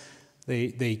cigarettes,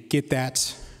 they get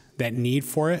that need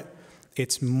for it.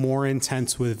 It's more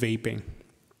intense with vaping.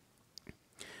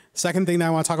 Second thing that I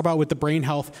want to talk about with the brain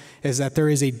health is that there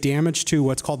is a damage to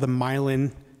what's called the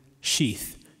myelin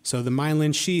sheath. So the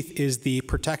myelin sheath is the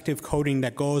protective coating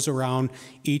that goes around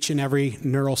each and every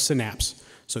neural synapse.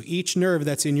 So each nerve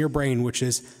that's in your brain, which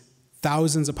is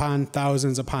thousands upon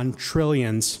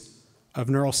trillions of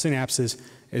neural synapses,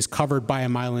 is covered by a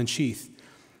myelin sheath.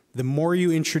 The more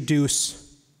you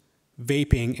introduce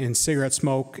vaping and cigarette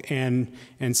smoke and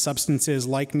substances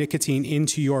like nicotine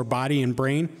into your body and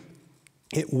brain,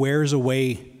 it wears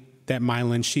away that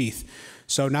myelin sheath.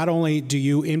 So not only do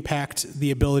you impact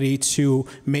the ability to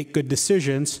make good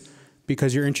decisions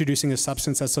because you're introducing a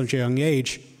substance at such a young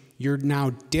age, you're now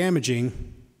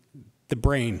damaging the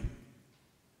brain.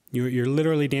 You're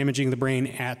literally damaging the brain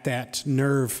at that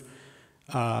nerve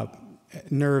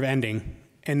ending,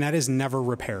 and that is never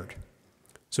repaired.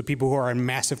 So people who are in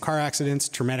massive car accidents,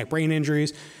 traumatic brain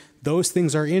injuries, those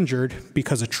things are injured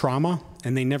because of trauma,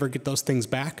 and they never get those things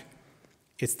back.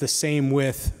 It's the same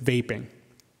with vaping.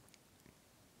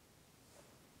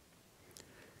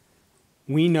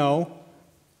 We know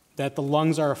that the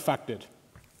lungs are affected.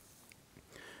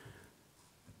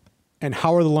 And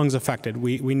how are the lungs affected?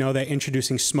 We know that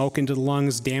introducing smoke into the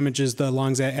lungs damages the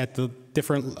lungs at the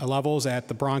different levels, at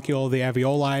the bronchial, the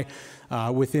alveoli,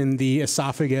 within the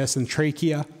esophagus and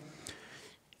trachea.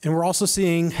 And we're also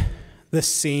seeing the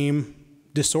same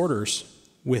disorders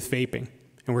with vaping.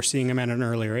 And we're seeing them at an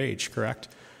earlier age, correct?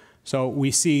 So we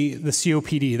see the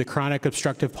COPD, the chronic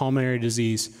obstructive pulmonary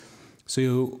disease.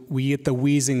 So we get the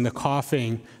wheezing, the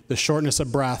coughing, the shortness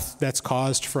of breath that's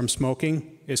caused from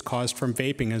smoking is caused from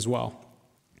vaping as well.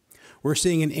 We're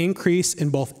seeing an increase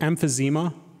in both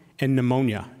emphysema and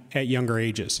pneumonia at younger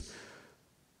ages.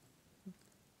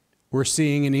 We're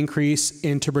seeing an increase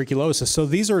in tuberculosis. So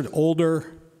these are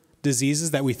older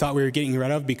diseases that we thought we were getting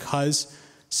rid of because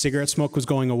cigarette smoke was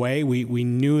going away. We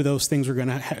knew those things were going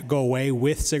to go away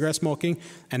with cigarette smoking,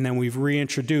 and then we've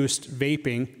reintroduced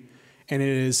vaping, and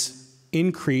it has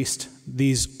increased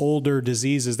these older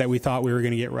diseases that we thought we were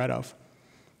going to get rid of.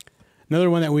 Another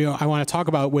one that I want to talk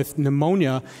about with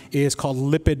pneumonia is called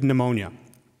lipid pneumonia.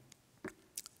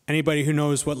 Anybody who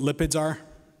knows what lipids are?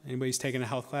 Anybody's taken a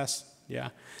health class? Yeah.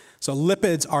 So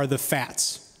lipids are the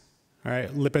fats. All right,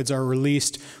 lipids are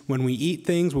released when we eat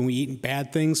things, when we eat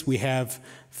bad things, we have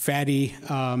fatty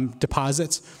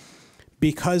deposits.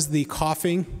 Because the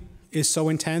coughing is so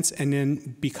intense, and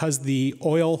then because the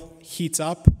oil heats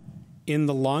up in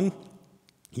the lung,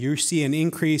 you see an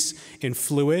increase in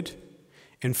fluid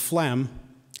and phlegm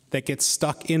that gets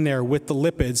stuck in there with the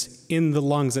lipids in the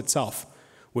lungs itself,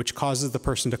 which causes the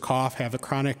person to cough, have a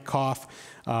chronic cough,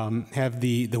 have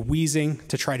the wheezing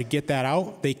to try to get that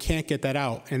out. They can't get that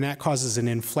out, and that causes an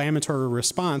inflammatory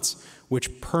response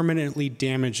which permanently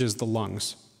damages the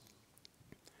lungs.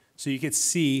 So you could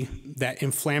see that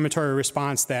inflammatory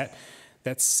response, that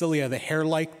cilia, the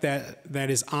hair-like that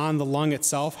is on the lung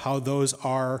itself, how those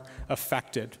are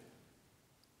affected.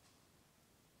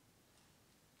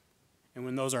 And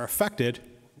when those are affected,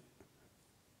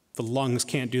 the lungs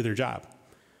can't do their job.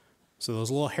 So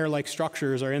those little hair-like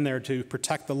structures are in there to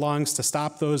protect the lungs, to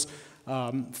stop those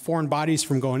foreign bodies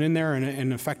from going in there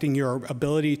and affecting your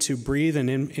ability to breathe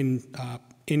and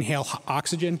inhale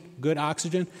oxygen, good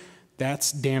oxygen.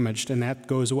 That's damaged, and that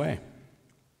goes away.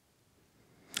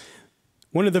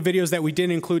 One of the videos that we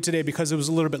didn't include today, because it was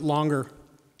a little bit longer,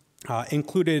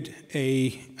 included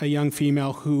a young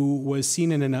female who was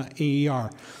seen in an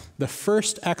AER. The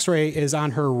first x-ray is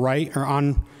on her right, or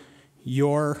on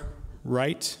your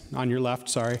right, on your left,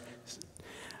 sorry.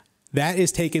 That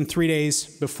is taken 3 days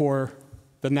before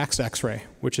the next x-ray,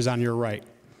 which is on your right.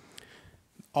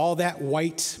 All that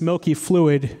white, milky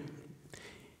fluid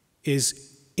is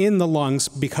in the lungs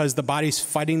because the body's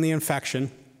fighting the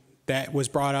infection that was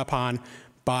brought up on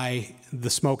by the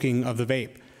smoking of the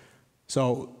vape.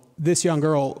 So this young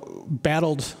girl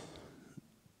battled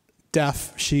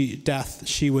death.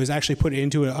 She was actually put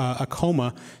into a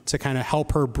coma to kind of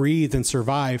help her breathe and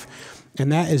survive.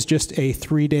 And that is just a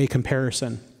 3-day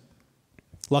comparison.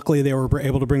 Luckily, they were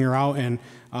able to bring her out, and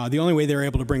the only way they were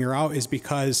able to bring her out is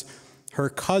because her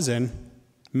cousin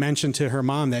mentioned to her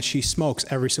mom that she smokes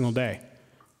every single day.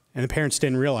 And the parents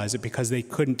didn't realize it because they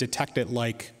couldn't detect it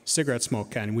like cigarette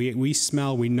smoke can. We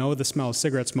know the smell of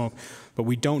cigarette smoke, but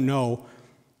we don't know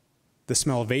the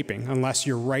smell of vaping unless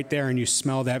you're right there and you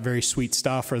smell that very sweet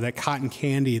stuff or that cotton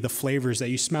candy, the flavors that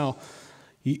you smell.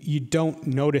 You don't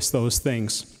notice those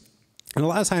things. And a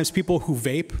lot of times people who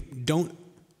vape don't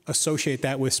associate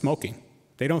that with smoking.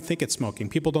 They don't think it's smoking.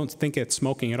 People don't think it's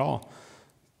smoking at all.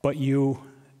 But you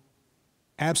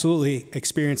absolutely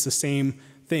experience the same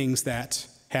things that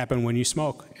happen when you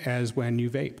smoke as when you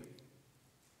vape.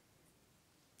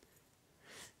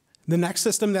 The next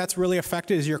system that's really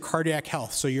affected is your cardiac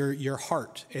health. So your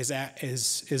heart is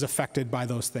affected by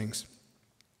those things.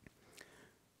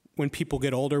 When people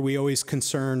get older, we always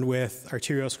concerned with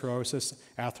arteriosclerosis,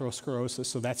 atherosclerosis.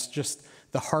 So that's just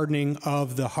the hardening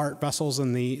of the heart vessels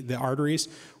and the arteries.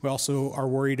 We also are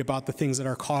worried about the things that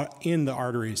are caught in the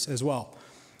arteries as well.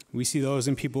 We see those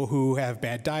in people who have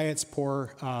bad diets,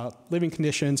 poor living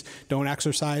conditions, don't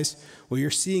exercise. Well,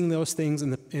 you're seeing those things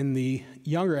in the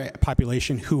younger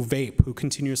population who vape, who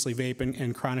continuously vape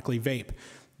and chronically vape.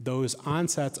 Those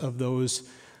onsets of those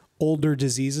older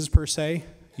diseases per se,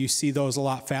 you see those a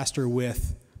lot faster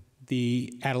with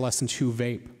the adolescents who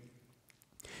vape.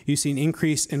 You see an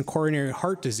increase in coronary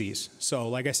heart disease. So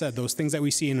like I said, those things that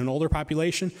we see in an older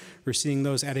population, we're seeing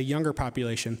those at a younger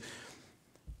population.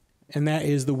 And that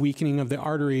is the weakening of the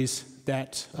arteries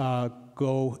that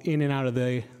go in and out of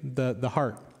the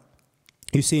heart.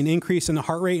 You see an increase in the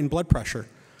heart rate and blood pressure.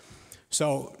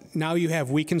 So now you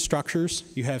have weakened structures.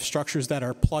 You have structures that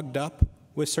are plugged up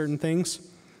with certain things.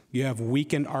 You have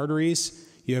weakened arteries.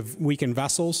 You have weakened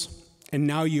vessels. And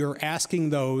now you're asking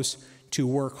those to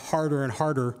work harder and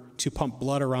harder to pump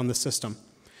blood around the system.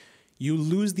 You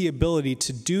lose the ability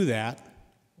to do that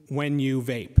when you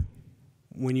vape.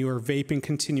 When you are vaping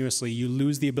continuously, you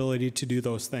lose the ability to do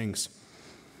those things.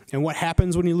 And what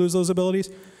happens when you lose those abilities?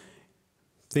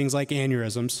 Things like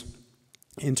aneurysms,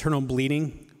 internal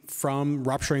bleeding from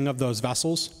rupturing of those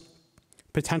vessels,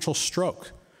 potential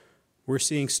stroke. We're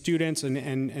seeing students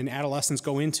and adolescents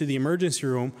go into the emergency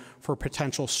room for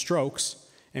potential strokes,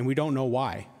 and we don't know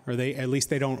why, or at least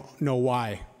they don't know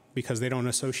why, because they don't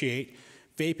associate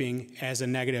vaping as a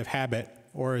negative habit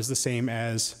or as the same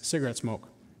as cigarette smoke.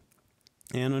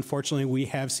 And unfortunately, we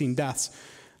have seen deaths.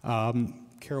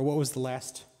 Carol, what was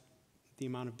the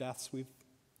amount of deaths we've?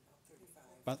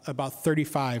 About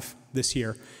 35 this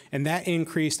year. And that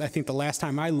increased, I think the last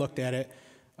time I looked at it,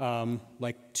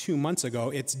 like 2 months ago,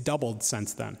 it's doubled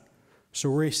since then. So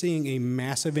we're seeing a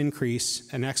massive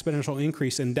increase, an exponential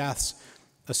increase in deaths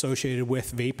associated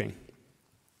with vaping.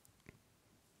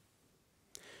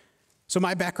 So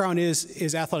my background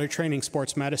is athletic training,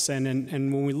 sports medicine,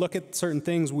 and when we look at certain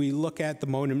things, we look at the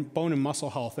bone and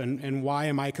muscle health, and why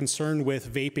am I concerned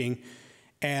with vaping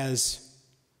as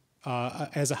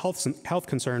a health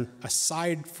concern,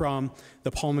 aside from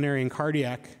the pulmonary and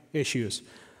cardiac issues?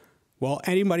 Well,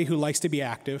 anybody who likes to be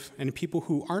active, and people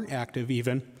who aren't active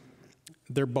even,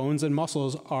 their bones and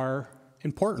muscles are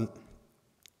important.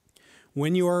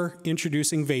 When you are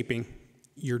introducing vaping,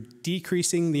 you're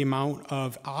decreasing the amount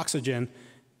of oxygen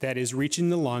that is reaching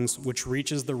the lungs, which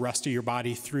reaches the rest of your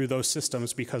body through those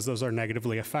systems because those are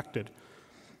negatively affected.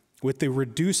 With the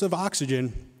reduce of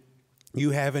oxygen,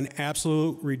 you have an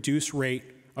absolute reduced rate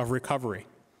of recovery.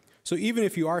 So even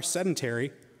if you are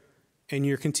sedentary and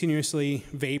you're continuously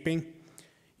vaping,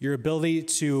 your ability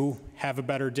to have a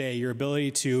better day, your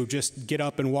ability to just get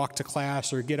up and walk to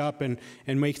class or get up and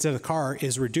make it to the car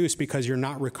is reduced because you're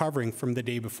not recovering from the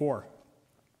day before.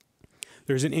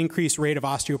 There's an increased rate of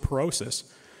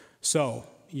osteoporosis. So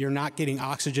you're not getting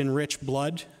oxygen-rich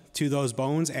blood to those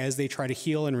bones as they try to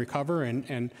heal and recover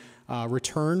and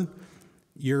return.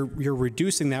 You're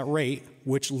reducing that rate,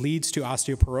 which leads to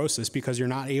osteoporosis because you're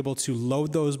not able to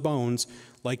load those bones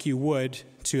like you would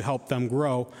to help them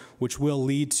grow, which will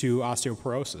lead to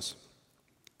osteoporosis.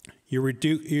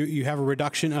 You have a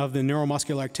reduction of the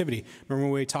neuromuscular activity. Remember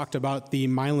when we talked about the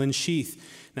myelin sheath?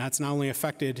 Now, it's not only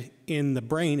affected in the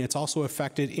brain, it's also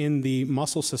affected in the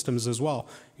muscle systems as well.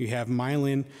 You have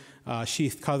myelin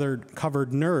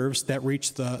sheath-covered nerves that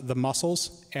reach the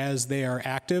muscles as they are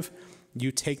active.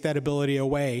 You take that ability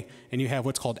away, and you have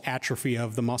what's called atrophy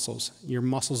of the muscles. Your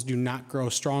muscles do not grow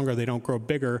stronger, they don't grow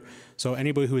bigger. So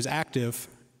anybody who is active,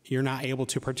 you're not able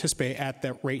to participate at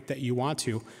that rate that you want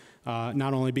to.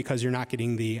 Not only because you're not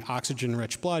getting the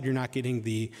oxygen-rich blood, you're not getting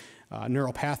the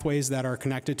neural pathways that are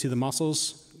connected to the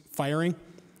muscles firing,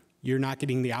 you're not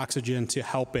getting the oxygen to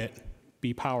help it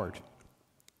be powered.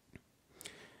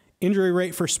 Injury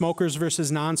rate for smokers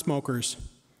versus non-smokers.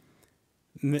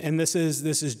 And this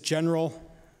is general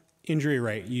injury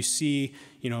rate. You see,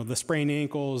 the sprained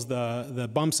ankles, the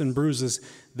bumps and bruises.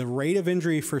 The rate of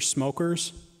injury for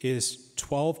smokers is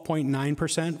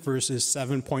 12.9% versus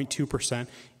 7.2%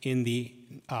 in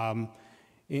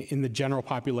the general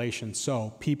population.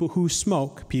 So people who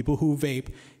smoke, people who vape,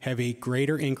 have a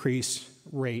greater increase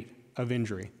rate of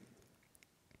injury.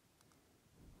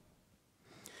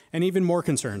 And even more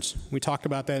concerns. We talked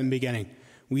about that in the beginning.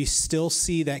 We still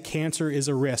see that cancer is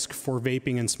a risk for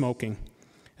vaping and smoking.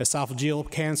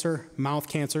 Esophageal cancer, mouth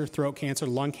cancer, throat cancer,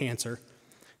 lung cancer.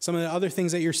 Some of the other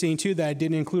things that you're seeing too that I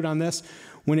didn't include on this,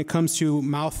 when it comes to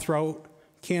mouth, throat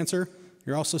cancer,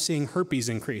 you're also seeing herpes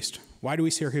increased. Why do we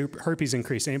see herpes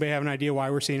increase? Anybody have an idea why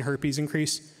we're seeing herpes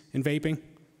increase in vaping?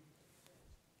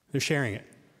 They're sharing it,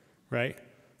 right?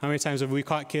 How many times have we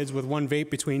caught kids with one vape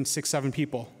between 6, 7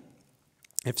 people?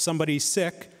 If somebody's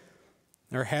sick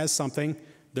or has something,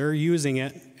 they're using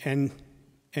it, and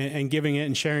and giving it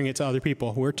and sharing it to other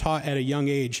people. We're taught at a young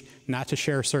age not to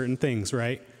share certain things,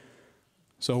 right?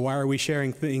 So why are we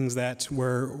sharing things that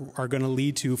are going to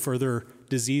lead to further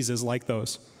diseases like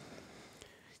those?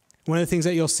 One of the things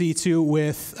that you'll see too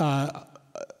with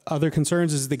other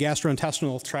concerns is the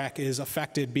gastrointestinal tract is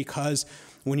affected because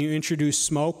when you introduce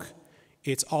smoke,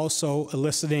 it's also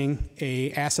eliciting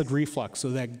a acid reflux.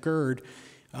 So that GERD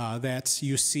that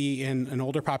you see in an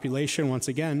older population, once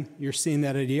again, you're seeing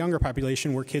that at a younger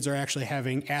population where kids are actually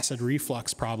having acid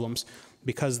reflux problems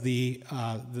because the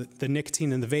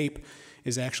nicotine in the vape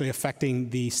is actually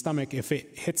affecting the stomach if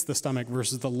it hits the stomach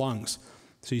versus the lungs.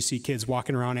 So you see kids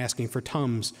walking around asking for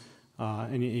Tums,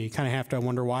 and you kind of have to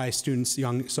wonder why students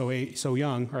so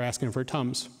young are asking for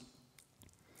Tums.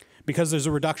 Because there's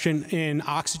a reduction in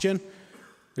oxygen,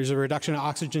 there's a reduction of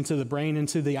oxygen to the brain and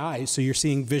to the eyes, so you're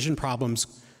seeing vision problems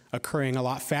occurring a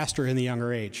lot faster in the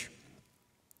younger age.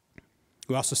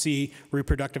 We also see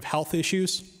reproductive health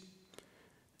issues.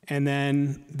 And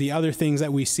then the other things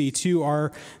that we see too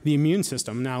are the immune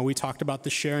system. Now, we talked about the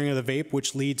sharing of the vape,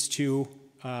 which leads to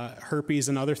herpes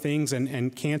and other things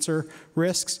and cancer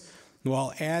risks.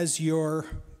 Well, as you're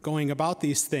going about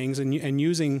these things and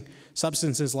using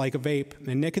substances like a vape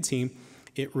and nicotine,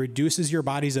 it reduces your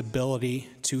body's ability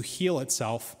to heal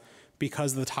itself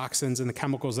because of the toxins and the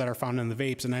chemicals that are found in the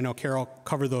vapes. And I know Carol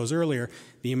covered those earlier,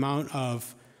 the amount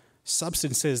of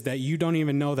substances that you don't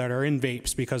even know that are in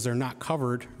vapes because they're not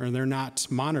covered or they're not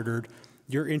monitored.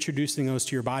 You're introducing those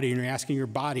to your body and you're asking your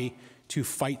body to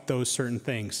fight those certain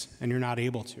things, and you're not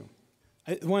able to.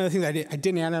 One of the things I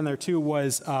didn't add on there too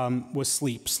was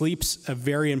sleep. Sleep's a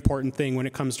very important thing when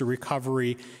it comes to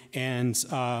recovery and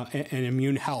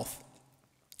immune health.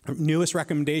 Our newest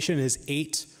recommendation is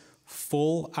 8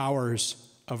 full hours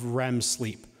of REM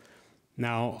sleep.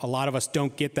 Now, a lot of us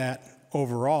don't get that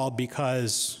overall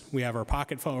because we have our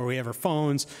pocket phone or we have our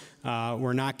phones.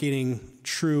 We're not getting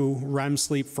true REM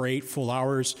sleep for 8 full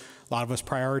hours. A lot of us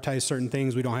prioritize certain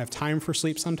things. We don't have time for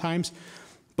sleep sometimes.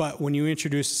 But when you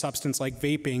introduce a substance like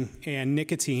vaping and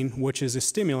nicotine, which is a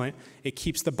stimulant, it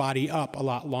keeps the body up a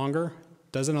lot longer,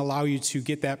 doesn't allow you to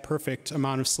get that perfect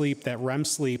amount of sleep, that REM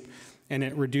sleep, and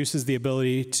it reduces the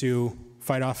ability to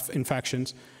fight off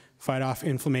infections, fight off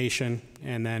inflammation,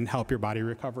 and then help your body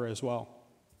recover as well.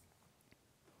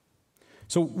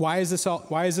 So why is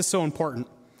this so important?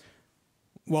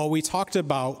 Well, we talked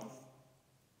about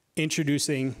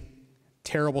introducing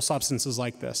terrible substances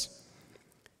like this.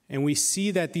 And we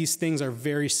see that these things are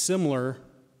very similar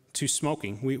to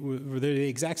smoking. They're the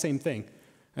exact same thing.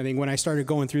 I think when I started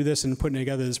going through this and putting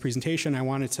together this presentation, I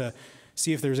wanted to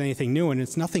see if there's anything new, and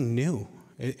it's nothing new.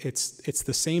 It's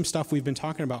the same stuff we've been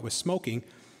talking about with smoking.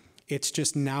 It's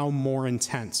just now more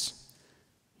intense.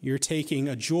 You're taking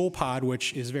a Juul pod,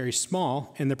 which is very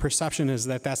small, and the perception is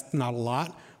that that's not a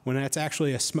lot, when that's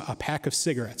actually a pack of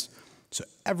cigarettes. So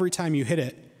every time you hit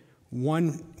it,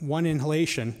 one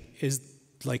inhalation is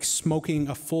like smoking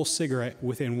a full cigarette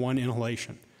within one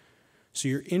inhalation. So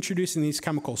you're introducing these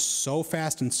chemicals so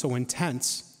fast and so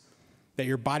intense that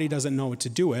your body doesn't know what to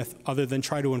do with other than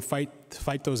try to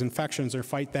fight those infections or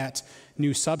fight that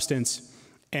new substance,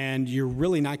 and you're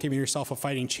really not giving yourself a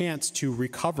fighting chance to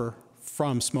recover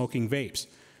from smoking vapes.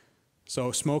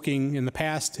 So smoking in the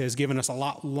past has given us a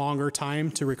lot longer time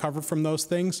to recover from those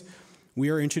things. We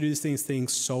are introducing these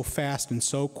things so fast and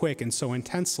so quick and so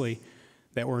intensely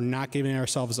that we're not giving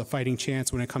ourselves a fighting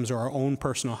chance when it comes to our own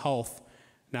personal health,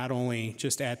 not only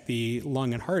just at the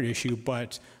lung and heart issue,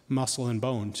 but muscle and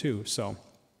bone too. So,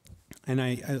 and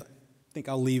I think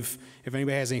I'll leave, if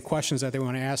anybody has any questions that they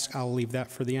want to ask, I'll leave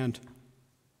that for the end.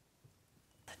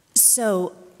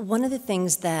 So one of the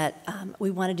things that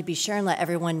we wanted to be sure and let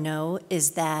everyone know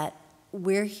is that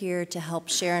we're here to help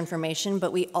share information,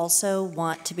 but we also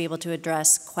want to be able to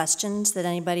address questions that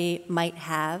anybody might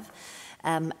have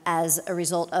as a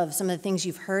result of some of the things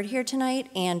you've heard here tonight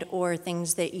and or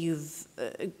things that you've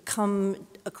come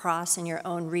across in your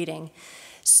own reading.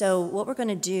 So what we're going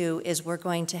to do is we're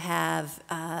going to have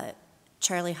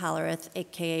Charlie Hollerith,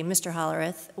 aka Mr.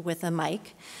 Hollerith, with a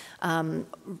mic,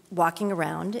 walking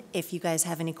around if you guys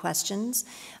have any questions.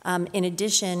 In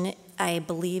addition, I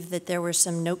believe that there were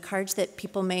some note cards that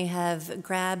people may have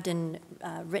grabbed and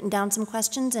written down some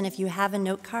questions, and if you have a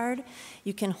note card,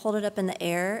 you can hold it up in the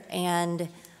air and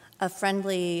a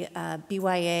friendly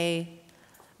BYA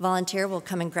volunteer will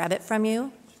come and grab it from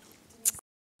you.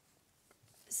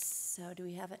 So do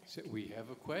we have it? So we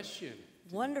have a question.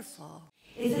 Wonderful.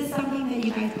 Is this something that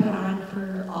you guys put on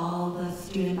for all the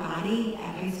student body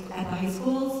at the high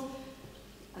schools?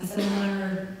 A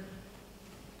similar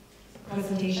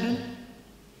presentation?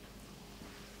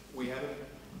 We have it.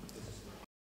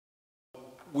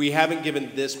 We haven't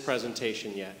given this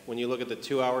presentation yet. When you look at the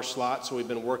 2-hour slot, so we've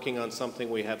been working on something.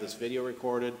 We have this video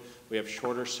recorded. We have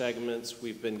shorter segments.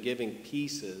 We've been giving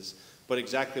pieces. But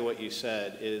exactly what you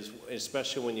said is,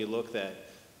 especially when you look at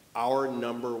our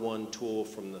 #1 tool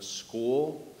from the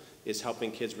school is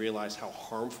helping kids realize how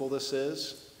harmful this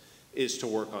is to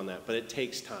work on that. But it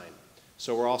takes time.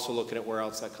 So we're also looking at where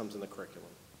else that comes in the curriculum.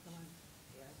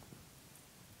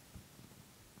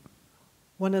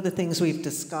 One of the things we've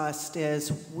discussed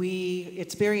is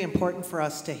it's very important for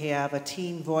us to have a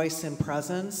teen voice and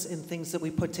presence in things that we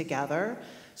put together.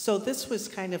 So this was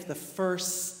kind of the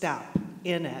first step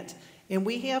in it. And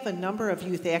we have a number of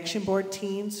Youth Action Board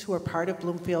teens who are part of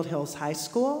Bloomfield Hills High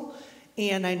School.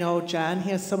 And I know John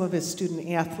has some of his student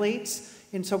athletes.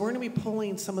 And so we're going to be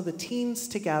pulling some of the teens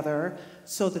together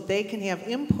so that they can have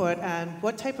input on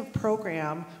what type of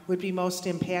program would be most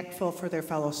impactful for their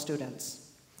fellow students.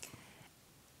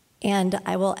 And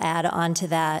I will add on to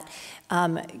that,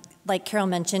 like Carol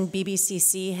mentioned,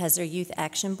 BBCC has their Youth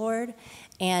Action Board,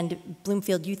 and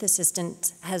Bloomfield Youth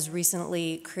Assistance has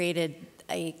recently created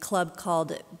a club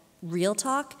called Real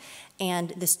Talk, and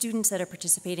the students that are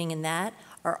participating in that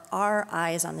are our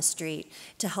eyes on the street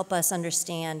to help us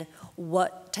understand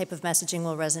what type of messaging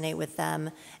will resonate with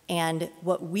them and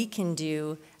what we can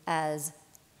do as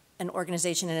an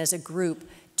organization and as a group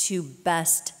to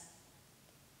best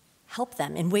help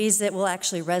them in ways that will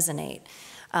actually resonate.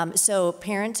 So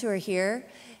parents who are here,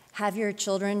 have your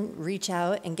children reach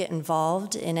out and get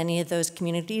involved in any of those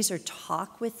communities or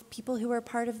talk with people who are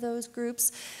part of those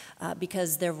groups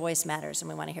because their voice matters and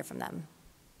we want to hear from them.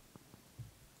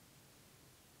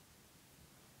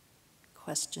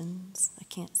 Questions? I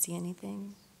can't see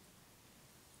anything.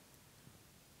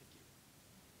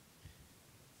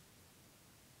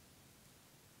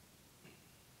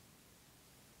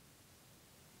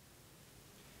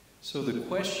 So the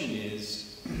question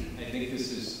is, I think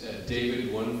this is,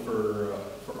 David, one for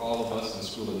all of us in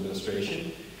school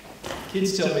administration.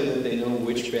 Kids tell me that they know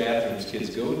which bathrooms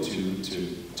kids go to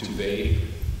vape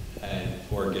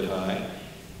or get high,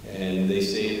 and they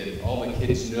say that all the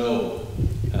kids know.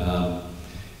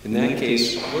 In that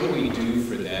case, what do we do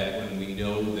for that when we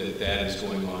know that that is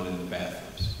going on in the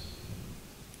bathrooms?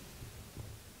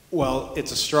 Well,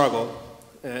 it's a struggle.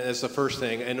 That's the first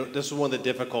thing, and this is one of the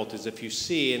difficulties. If you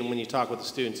see, and when you talk with the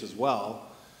students as well,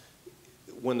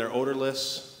 when they're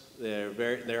odorless,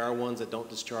 there are ones that don't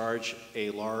discharge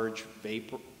a large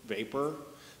vapor.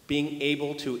 Being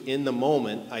able to, in the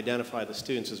moment, identify the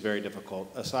students is very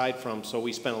difficult. Aside from, so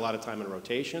we spend a lot of time in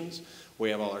rotations. We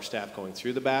have all our staff going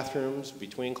through the bathrooms,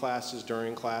 between classes,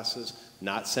 during classes,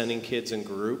 not sending kids in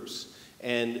groups.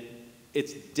 And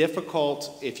it's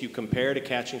difficult if you compare to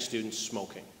catching students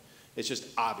smoking. It's just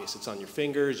obvious. It's on your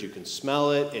fingers. You can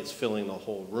smell it. It's filling the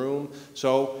whole room.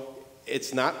 So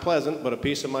it's not pleasant, but a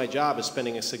piece of my job is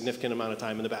spending a significant amount of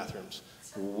time in the bathrooms.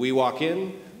 We walk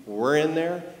in, we're in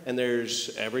there, and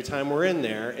every time we're in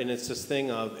there, and it's this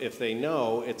thing of, if they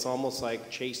know, it's almost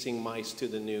like chasing mice to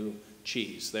the new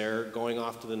cheese. They're going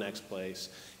off to the next place,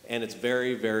 and it's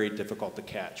very, very difficult to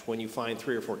catch. When you find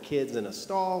 3 or 4 kids in a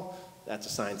stall, that's a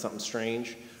sign something's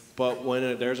strange. But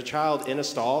when there's a child in a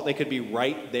stall, they could be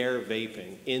right there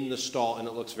vaping in the stall, and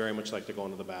it looks very much like they're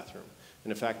going to the bathroom.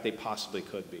 And in fact, they possibly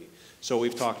could be. So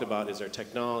we've talked about, is there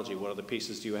technology? What other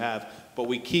pieces do you have? But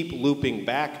we keep looping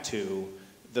back to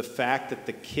the fact that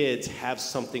the kids have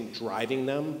something driving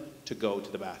them to go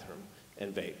to the bathroom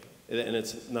and vape. And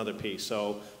it's another piece.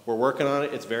 So we're working on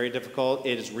it. It's very difficult.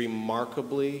 It is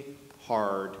remarkably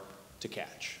hard to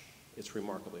catch. It's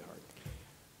remarkably hard.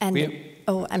 And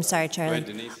oh, I'm sorry, Charlie.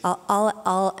 Go ahead,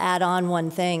 I'll add on one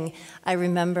thing. I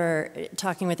remember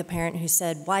talking with a parent who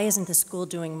said, "Why isn't the school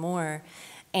doing more?"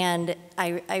 And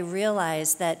I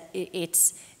realized that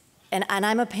and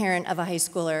I'm a parent of a high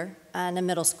schooler and a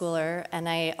middle schooler, and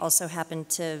I also happen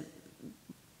to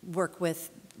work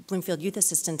with Bloomfield Youth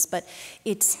Assistance, but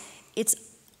it's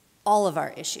all of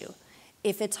our issue.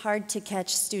 If it's hard to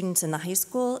catch students in the high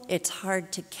school, it's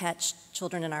hard to catch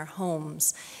children in our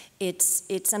homes. It's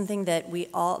something that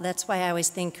that's why I always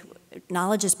think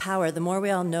knowledge is power. The more we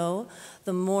all know,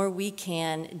 the more we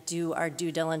can do our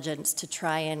due diligence to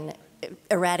try and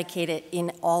eradicate it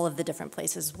in all of the different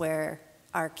places where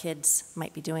our kids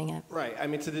might be doing it. Right. I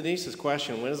mean, to Denise's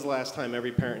question, when is the last time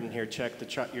every parent in here checked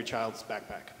your child's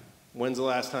backpack? When's the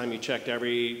last time you checked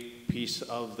every piece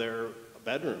of their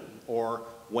bedroom? Or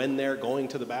when they're going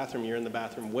to the bathroom, you're in the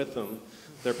bathroom with them,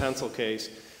 their pencil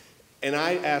case. And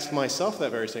I ask myself that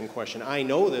very same question. I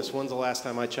know this. When's the last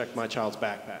time I checked my child's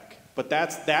backpack? But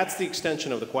that's the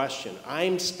extension of the question.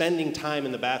 I'm spending time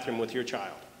in the bathroom with your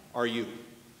child. Are you?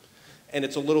 And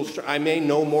it's a little, I may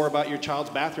know more about your child's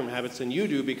bathroom habits than you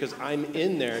do because I'm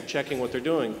in there checking what they're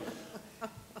doing.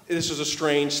 This is a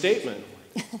strange statement,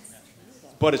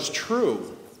 but it's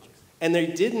true. And they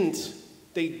didn't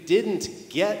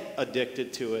get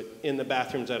addicted to it in the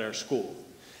bathrooms at our school.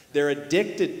 They're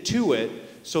addicted to it,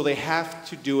 so they have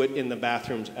to do it in the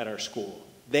bathrooms at our school.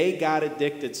 They got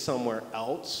addicted somewhere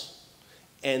else,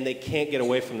 and they can't get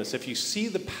away from this. If you see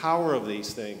the power of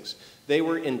these things, they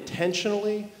were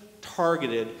intentionally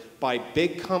targeted by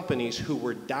big companies who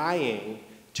were dying.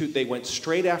 They went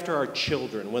straight after our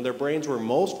children when their brains were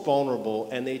most vulnerable,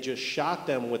 and they just shot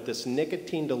them with this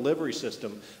nicotine delivery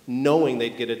system, knowing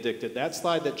they'd get addicted. That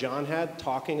slide that John had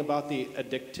talking about the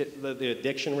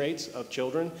addiction rates of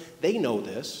children, they know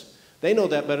this. They know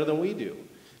that better than we do.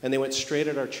 And they went straight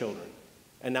at our children.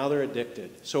 And now they're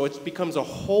addicted. So it becomes a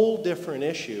whole different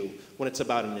issue when it's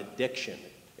about an addiction.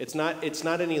 It's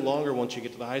not any longer, once you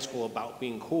get to the high school, about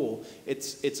being cool.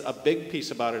 It's a big piece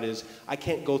about it is, I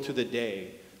can't go through the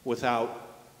day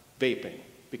without vaping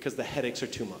because the headaches are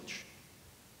too much.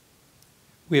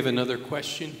 We have another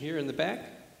question here in the back.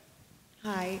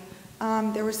 Hi.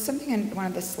 There was something in one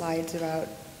of the slides about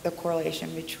the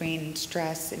correlation between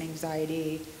stress and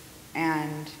anxiety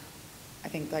and I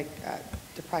think like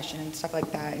depression and stuff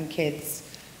like that in kids.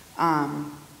 I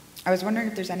was wondering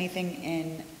if there's anything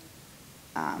in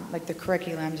like the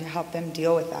curriculum to help them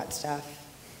deal with that stuff,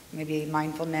 maybe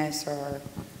mindfulness or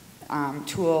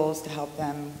tools to help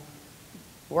them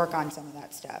work on some of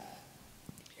that stuff.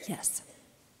 Yes.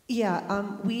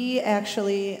 Yeah, we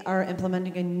actually are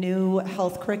implementing a new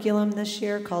health curriculum this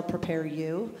year called Prepare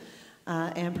You.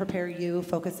 And Prepare You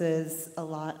focuses a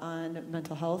lot on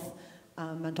mental health,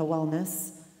 mental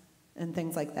wellness, and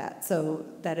things like that. So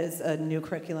that is a new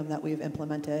curriculum that we've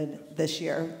implemented this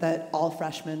year that all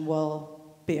freshmen will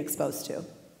be exposed to.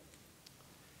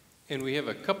 And we have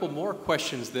a couple more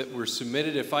questions that were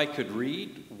submitted, if I could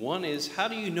read. One is, how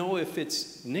do you know if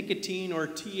it's nicotine or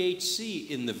THC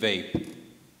in the vape?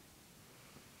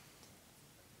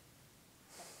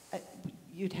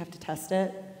 You'd have to test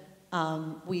it.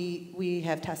 We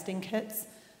have testing kits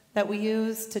that we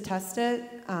use to test it,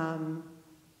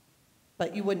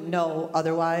 but you wouldn't know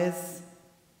otherwise.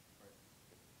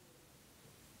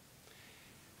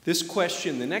 This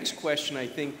question, the next question, I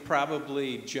think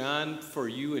probably, John, for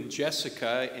you and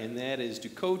Jessica, and that is, do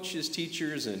coaches,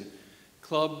 teachers, and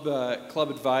club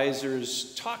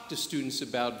advisors talk to students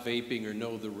about vaping or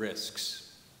know the risks?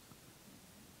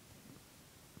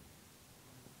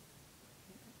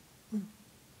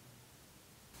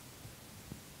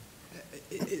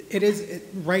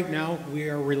 Right now, we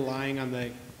are relying on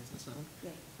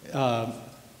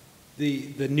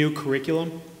the new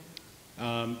curriculum.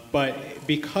 But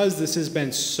because this has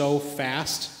been so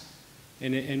fast,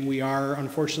 and we are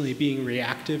unfortunately being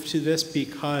reactive to this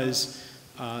because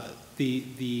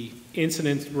the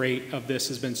incidence rate of this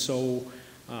has been so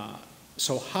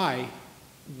high,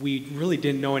 we really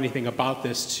didn't know anything about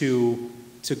this to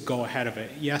go ahead of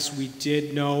it. Yes, we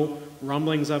did know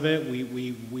rumblings of it.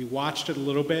 We watched it a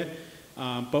little bit,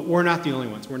 but we're not the only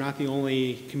ones. We're not the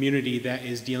only community that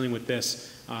is dealing with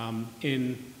this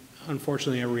in,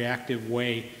 unfortunately, a reactive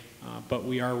way, but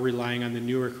we are relying on the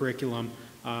newer curriculum.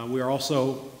 We are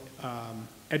also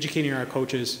educating our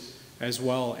coaches as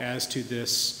well as to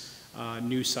this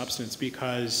new substance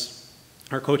because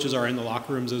our coaches are in the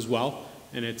locker rooms as well,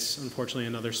 and it's unfortunately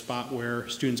another spot where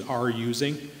students are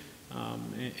using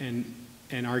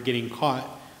and are getting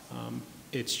caught.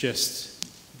 It's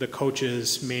just the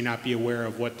coaches may not be aware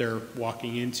of what they're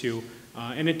walking into,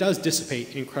 and it does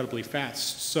dissipate incredibly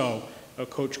fast. So a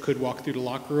coach could walk through the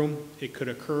locker room, it could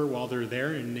occur while they're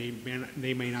there, and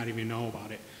they may not even know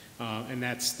about it. And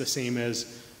that's the same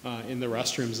as in the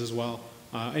restrooms as well.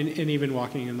 And even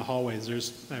walking in the hallways,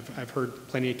 I've heard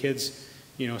plenty of kids,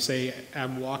 say,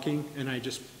 I'm walking and I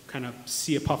just kind of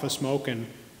see a puff of smoke, and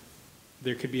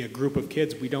there could be a group of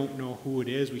kids. We don't know who it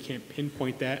is. We can't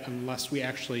pinpoint that unless we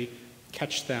actually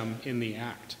catch them in the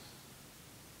act.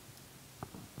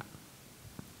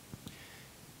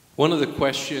 One of the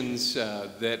questions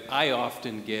that I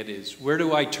often get is, where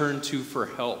do I turn to for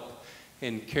help?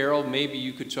 And Carol, maybe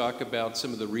you could talk about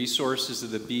some of the resources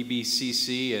of the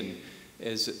BBCC, and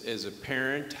as a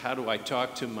parent, how do I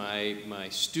talk to my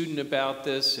student about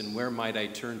this, and where might I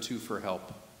turn to for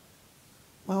help?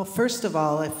 Well, first of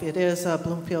all, if it is a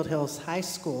Bloomfield Hills High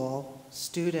School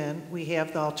student, we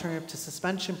have the Alternative to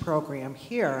Suspension program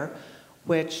here,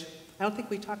 which I don't think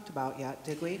we talked about yet,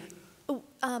 did we? Oh,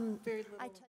 Very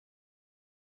little.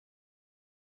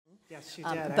 Yes, you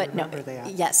did. I but remember no,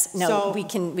 that. yes, no, So, we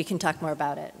can talk more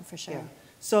about it for sure. yeah.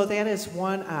 So that is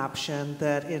one option,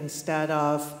 that instead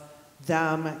of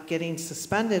them getting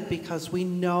suspended because we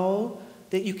know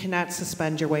that you cannot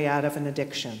suspend your way out of an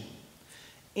addiction.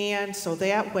 And so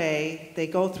that way, they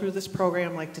go through this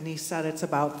program, like Denise said, it's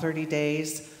about 30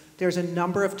 days. There's a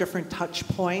number of different touch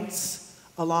points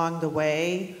along the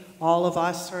way. All of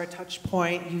us are a touch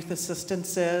point, youth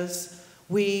assistance is.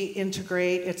 We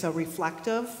integrate, it's a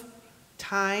reflective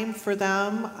time for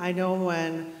them. I know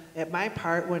when, at my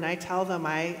part, when I tell them,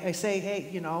 I say, hey,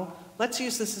 you know, let's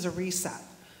use this as a reset.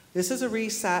 This is a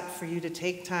reset for you to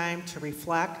take time to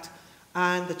reflect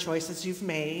on the choices you've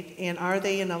made, and are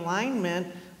they in alignment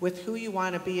with who you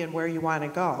want to be and where you want to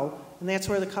go? And that's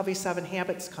where the Covey 7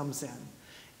 Habits comes in.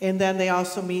 And then they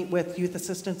also meet with youth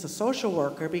assistants, a social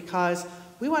worker, because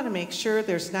we want to make sure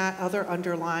there's not other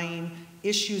underlying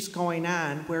issues going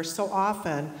on, where so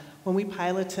often when we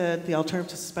piloted the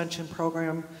alternative suspension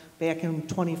program back in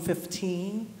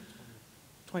 2015,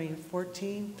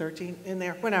 2014, 13, in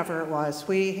there, whenever it was,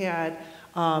 we had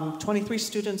 23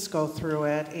 students go through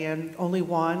it, and only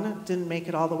one didn't make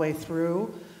it all the way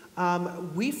through.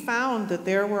 We found that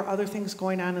there were other things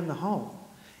going on in the home.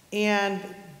 And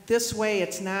this way,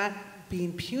 it's not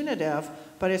being punitive,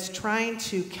 but it's trying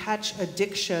to catch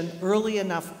addiction early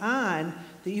enough on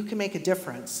that you can make a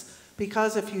difference.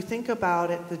 Because if you think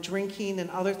about it, the drinking and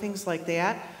other things like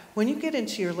that, when you get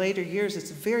into your later years,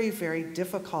 it's very, very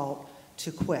difficult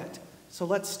to quit. So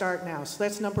let's start now. So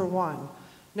that's number one.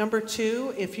 Number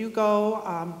two, if you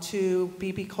go to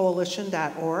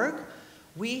bbcoalition.org,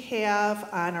 we have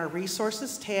on our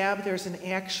resources tab, there's an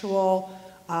actual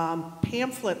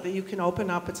pamphlet that you can open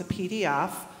up. It's a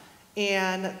PDF.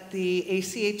 And the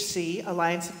ACHC,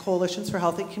 Alliance of Coalitions for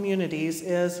Healthy Communities,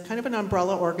 is kind of an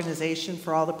umbrella organization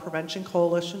for all the prevention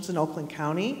coalitions in Oakland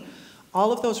County.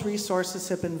 All of those resources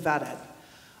have been vetted.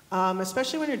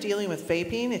 Especially when you're dealing with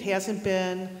vaping, it hasn't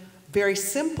been very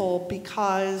simple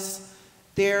because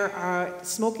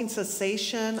smoking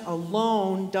cessation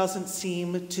alone doesn't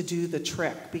seem to do the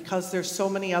trick, because there's so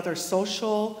many other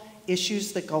social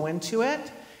issues that go into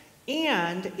it.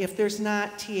 And if there's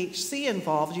not THC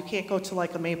involved, you can't go to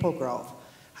like a Maple Grove.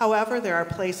 However, there are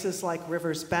places like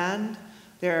Rivers Bend,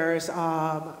 there's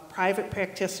private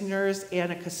practitioners,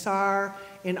 Anna Kassar,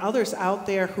 and others out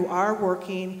there who are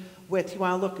working with, you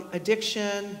want to look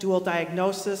addiction, dual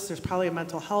diagnosis, there's probably a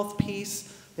mental health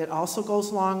piece that also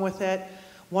goes along with it.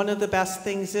 One of the best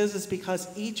things is because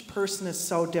each person is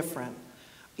so different.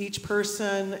 Each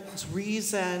person's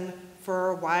reason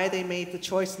for why they made the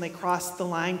choice and they crossed the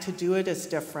line to do it is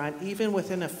different, even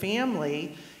within a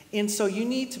family. And so you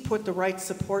need to put the right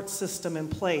support system in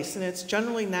place. And it's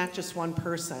generally not just one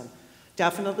person.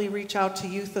 Definitely reach out to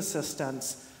youth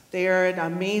assistants. They are an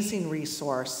amazing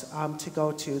resource to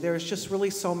go to. There's just really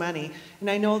so many. And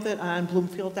I know that on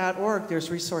Bloomfield.org,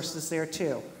 there's resources there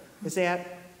too. Is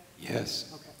that?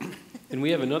 Yes. Okay. And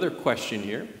we have another question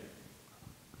here.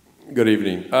 Good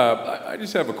evening. I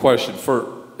just have a question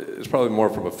it's probably more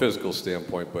from a physical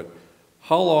standpoint, but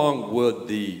how long would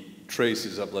the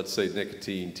traces of, let's say,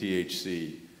 nicotine,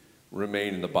 THC,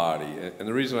 remain in the body? And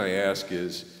the reason I ask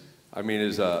is, I mean,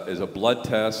 is a blood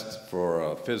test for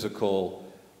a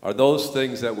physical, are those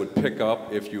things that would pick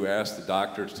up if you asked the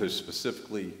doctor to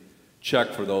specifically check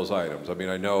for those items? I mean,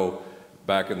 I know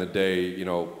back in the day, you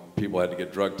know, people had to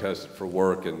get drug tested for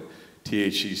work, and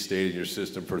THC stayed in your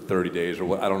system for 30 days, or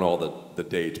what, I don't know all the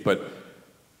dates, but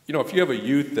you know, if you have a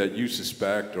youth that you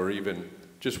suspect or even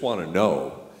just want to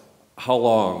know how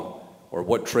long or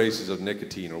what traces of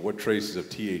nicotine or what traces of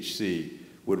THC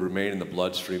would remain in the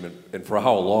bloodstream, and for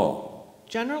how long?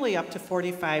 Generally up to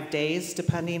 45 days,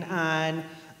 depending on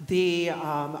the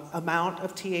amount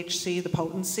of THC, the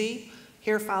potency.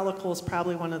 Hair follicle is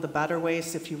probably one of the better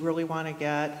ways if you really want to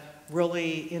get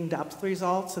really in-depth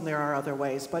results, and there are other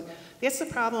ways. But that's the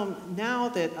problem now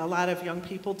that a lot of young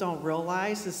people don't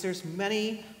realize, is there's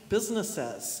many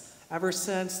businesses ever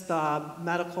since the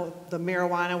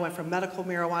marijuana went from medical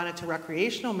marijuana to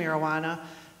recreational marijuana,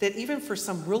 that even for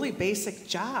some really basic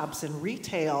jobs in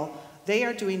retail, they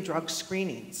are doing drug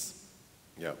screenings.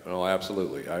 Yeah, no,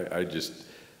 absolutely.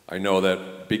 I know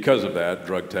that because of that,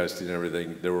 drug testing and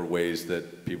everything, there were ways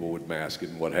that people would mask it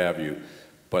and what have you.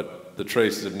 But the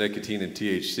traces of nicotine and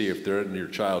THC, if they're in your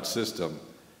child's system,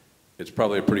 it's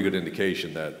probably a pretty good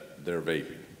indication that they're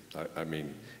vaping. I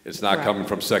mean, it's not coming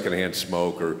from secondhand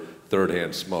smoke or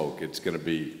third-hand smoke. It's going to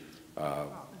be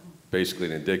basically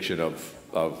an addiction of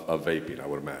vaping, I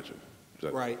would imagine.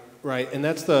 Right, right. And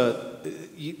that's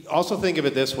you also think of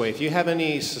it this way. If you have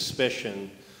any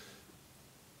suspicion,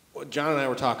 John and I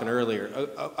were talking earlier,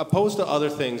 opposed to other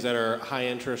things that are high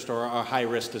interest or are high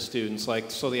risk to students, like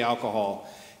the alcohol,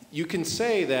 you can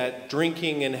say that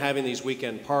drinking and having these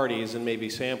weekend parties and maybe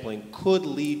sampling could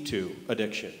lead to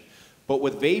addiction. But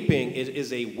with vaping, it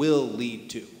is a will lead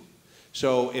to.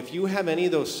 So if you have any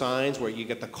of those signs where you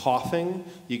get the coughing,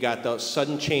 you got the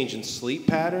sudden change in sleep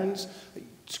patterns,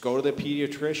 just go to the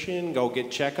pediatrician, go get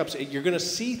checkups. You're going to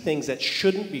see things that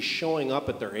shouldn't be showing up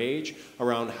at their age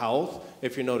around health.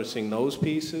 If you're noticing those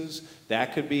pieces,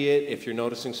 that could be it. If you're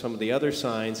noticing some of the other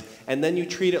signs, and then you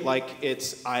treat it like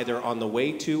it's either on the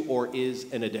way to or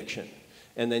is an addiction.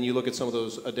 And then you look at some of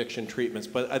those addiction treatments.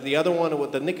 But the other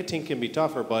one, the nicotine can be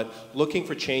tougher, but looking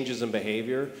for changes in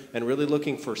behavior and really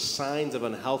looking for signs of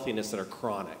unhealthiness that are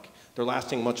chronic. They're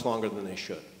lasting much longer than they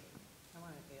should.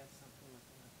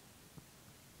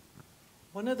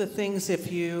 One of the things, if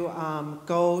you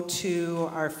go to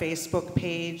our Facebook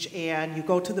page and you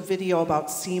go to the video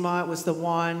about SEMA, it was the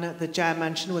one that Jen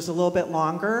mentioned, was a little bit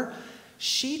longer.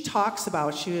 She talks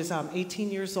about, she was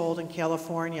 18 years old in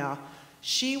California.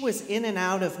 She was in and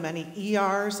out of many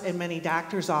ERs and many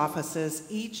doctors' offices,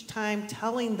 each time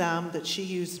telling them that she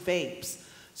used vapes.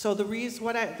 So the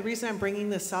reason I'm bringing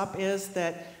this up is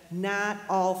that not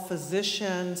all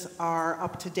physicians are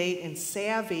up to date and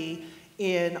savvy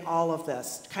in all of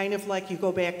this. Kind of like you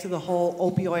go back to the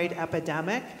whole opioid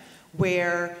epidemic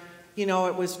where, you know,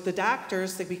 it was the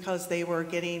doctors that because they were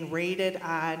getting rated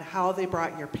on how they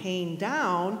brought your pain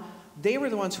down, they were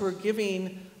the ones who were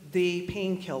giving the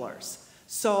painkillers.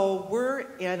 So we're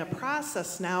in a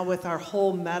process now with our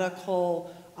whole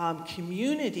medical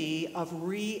community of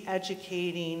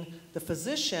re-educating the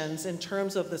physicians in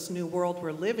terms of this new world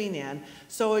we're living in.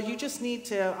 So you just need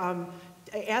to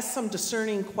ask some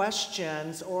discerning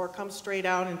questions or come straight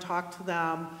out and talk to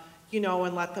them, you know,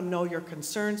 and let them know your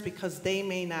concerns because they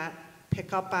may not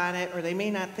pick up on it or they may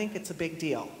not think it's a big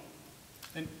deal.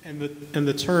 And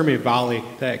the term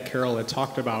EVALI that Carol had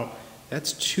talked about,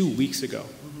 that's 2 weeks ago.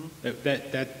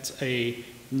 That's a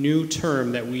new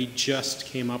term that we just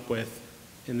came up with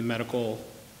in the medical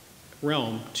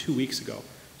realm 2 weeks ago.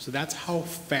 So that's how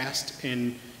fast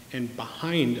and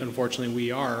behind, unfortunately,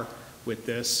 we are with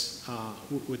this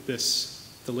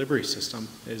delivery system.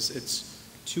 It's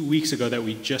 2 weeks ago that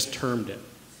we just termed it.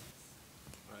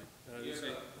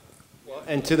 Well,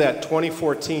 and to that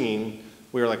 2014,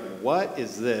 we were like, what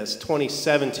is this?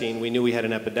 2017, we knew we had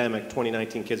an epidemic.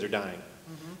 2019, kids are dying.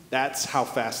 That's how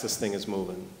fast this thing is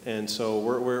moving. And so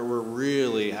we're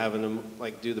really having to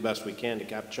like do the best we can to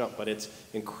catch up, but it's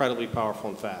incredibly powerful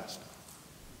and fast.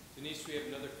 Denise, we have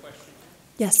another question.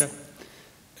 Yes.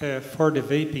 For the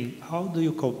vaping, how do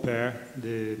you compare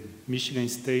the Michigan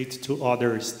state to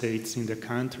other states in the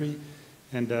country?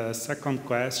 And the second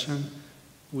question,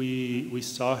 we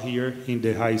saw here in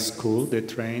the high school the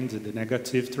trend, the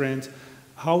negative trend.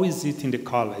 How is it in the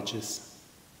colleges?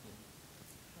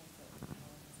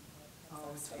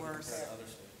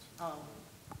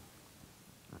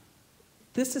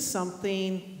 This is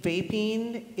something,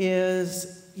 vaping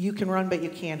is, you can run but you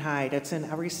can't hide. It's in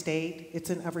every state, it's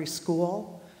in every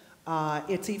school.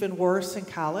 It's even worse in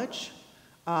college.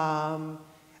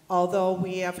 Although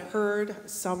we have heard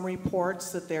some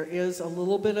reports that there is a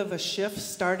little bit of a shift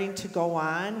starting to go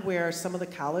on where some of the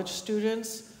college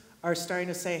students are starting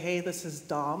to say, hey, this is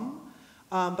dumb.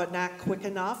 But not quick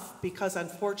enough because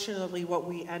unfortunately what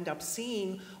we end up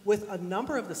seeing with a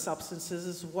number of the substances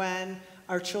is when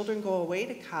our children go away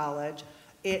to college,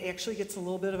 it actually gets a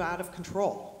little bit out of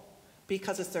control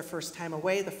because it's their first time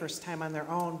away, the first time on their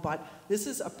own. But this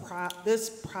is this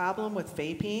problem with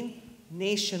vaping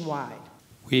nationwide.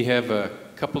 We have a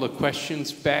couple of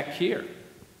questions back here.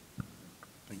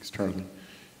 Thanks, Charlie.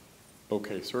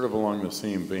 Okay, sort of along the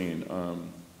same vein.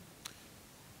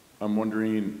 I'm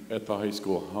wondering at the high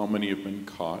school how many have been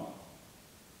caught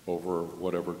over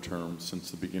whatever term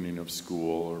since the beginning of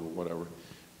school or whatever.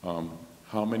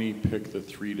 How many pick the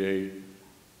 3-day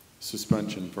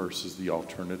suspension versus the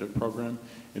alternative program?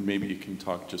 And maybe you can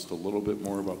talk just a little bit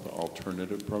more about the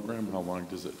alternative program. How long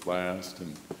does it last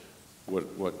and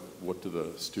what do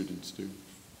the students do?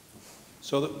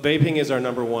 So vaping is our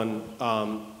number one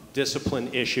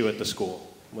discipline issue at the school.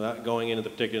 Without going into the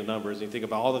particular numbers, and you think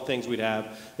about all the things we'd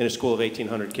have in a school of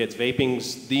 1,800 kids,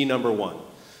 vaping's the number one.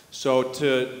 So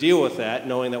to deal with that,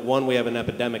 knowing that one, we have an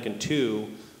epidemic, and two,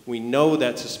 we know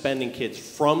that suspending kids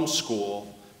from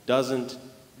school doesn't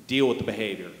deal with the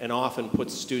behavior and often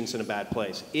puts students in a bad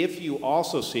place. If you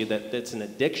also see that it's an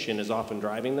addiction is often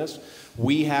driving this,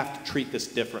 we have to treat this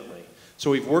differently.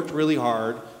 So we've worked really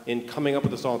hard in coming up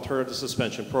with this alternative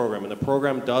suspension program, and the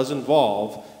program does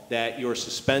involve that your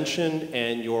suspension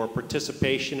and your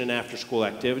participation in after-school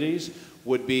activities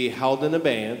would be held in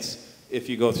abeyance if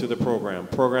you go through the program.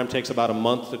 Program takes about a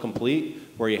month to complete,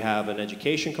 where you have an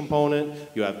education component,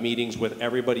 you have meetings with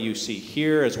everybody you see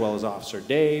here, as well as Officer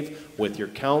Dave, with your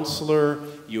counselor,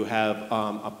 you have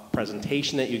a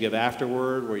presentation that you give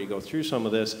afterward where you go through some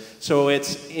of this. So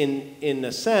it's, in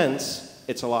a sense,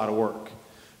 it's a lot of work.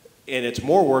 And it's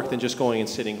more work than just going and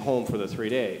sitting home for the 3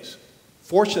 days.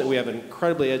 Fortunately, we have an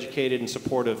incredibly educated and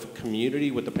supportive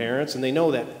community with the parents, and they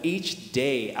know that each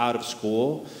day out of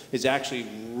school is actually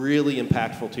really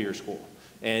impactful to your school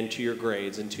and to your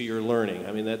grades and to your learning.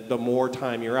 I mean, that the more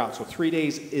time you're out. So 3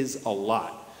 days is a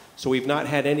lot. So we've not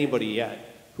had anybody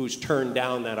yet who's turned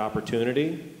down that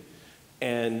opportunity,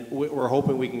 and we're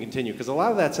hoping we can continue, because a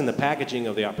lot of that's in the packaging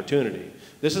of the opportunity.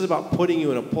 This is about putting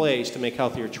you in a place to make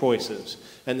healthier choices,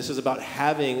 and this is about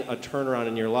having a turnaround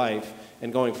in your life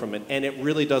and going from it. And it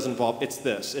really does involve, it's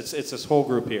this whole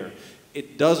group here.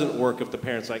 It doesn't work if the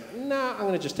parent's like, nah, I'm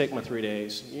gonna just take my 3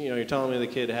 days. You know, you're telling me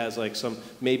the kid has like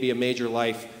maybe a major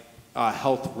life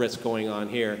health risk going on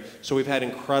here. So we've had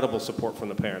incredible support from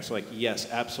the parents. Like, yes,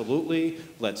 absolutely,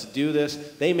 let's do this.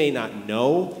 They may not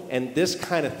know, and this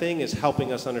kind of thing is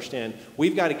helping us understand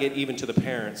we've got to get even to the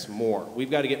parents more.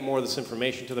 We've got to get more of this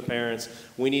information to the parents.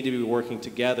 We need to be working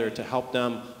together to help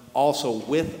them also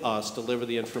with us deliver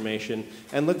the information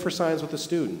and look for signs with the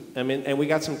student. I mean, and we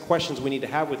got some questions we need to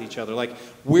have with each other. Like,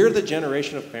 we're the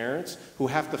generation of parents who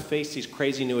have to face these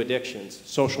crazy new addictions.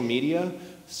 Social media,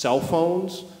 cell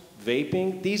phones,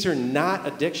 vaping. These are not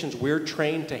addictions we're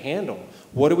trained to handle.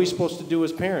 What are we supposed to do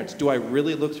as parents? Do I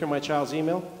really look through my child's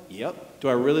email? Yep. Do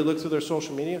I really look through their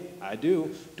social media? I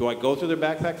do. Do I go through their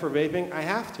backpack for vaping? I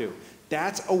have to.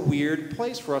 That's a weird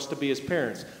place for us to be as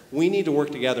parents. We need to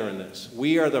work together in this.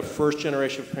 We are the first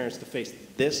generation of parents to face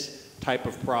this type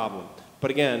of problem. But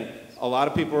again, a lot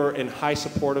of people are in high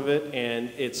support of it,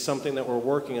 and it's something that we're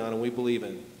working on and we believe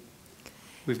in.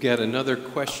 We've got another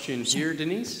question here,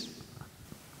 Denise.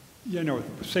 Yeah, no,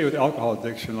 say with alcohol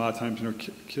addiction, a lot of times,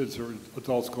 kids or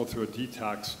adults go through a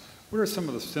detox. What are some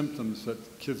of the symptoms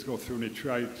that kids go through when they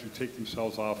try to take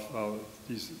themselves off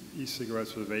these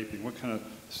e-cigarettes or vaping? What kind of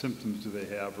symptoms do they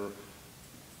have?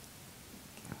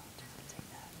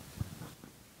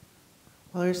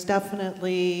 Well, there's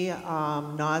definitely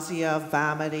nausea,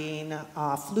 vomiting,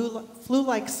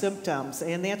 flu-like symptoms,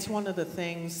 and that's one of the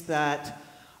things that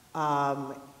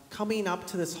coming up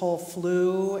to this whole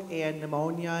flu and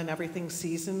pneumonia and everything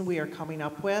season we are coming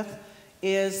up with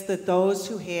is that those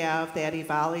who have that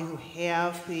EVALI, who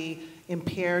have the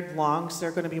impaired lungs,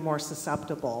 they're going to be more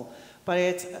susceptible. But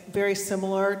it's very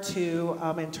similar to,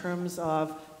 in terms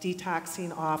of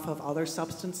detoxing off of other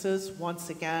substances. Once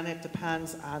again, it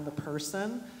depends on the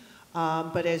person.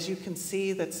 But as you can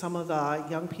see that some of the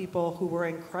young people who were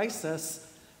in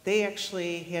crisis, they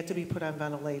actually had to be put on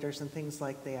ventilators and things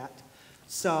like that.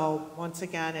 So once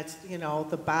again, it's,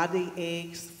 the body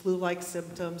aches, flu-like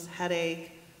symptoms,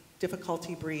 headache,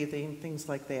 difficulty breathing, things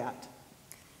like that.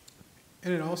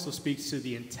 And it also speaks to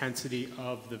the intensity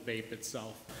of the vape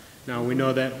itself. Now, we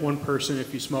know that one person,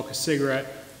 if you smoke a cigarette,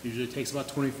 usually takes about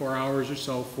 24 hours or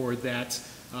so for that,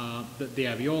 the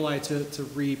alveoli to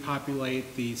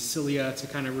repopulate, the cilia to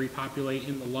kind of repopulate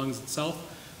in the lungs itself.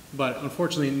 But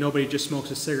unfortunately, nobody just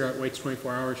smokes a cigarette, waits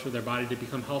 24 hours for their body to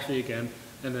become healthy again,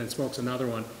 and then smokes another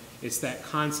one. It's that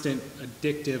constant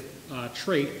addictive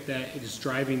trait that is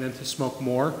driving them to smoke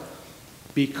more.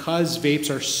 Because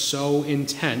vapes are so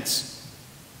intense,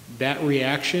 that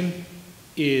reaction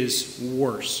is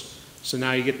worse. So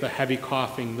now you get the heavy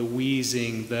coughing, the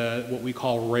wheezing, what we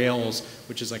call rails,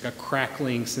 which is like a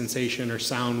crackling sensation or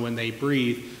sound when they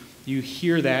breathe. You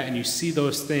hear that and you see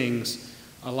those things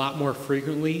a lot more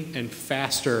frequently and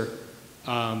faster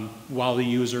while the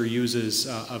user uses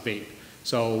a vape.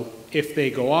 So if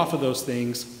they go off of those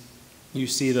things, you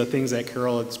see the things that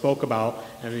Carol had spoke about,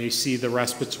 and then you see the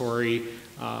respiratory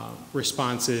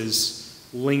responses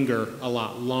linger a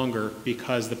lot longer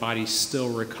because the body's still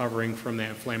recovering from that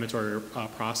inflammatory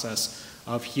process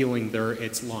of healing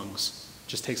its lungs. It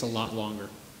just takes a lot longer.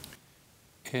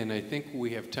 And I think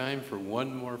we have time for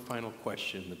one more final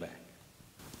question in the back.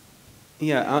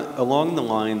 Yeah, along the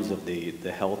lines of the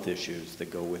health issues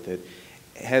that go with it,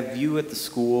 have you at the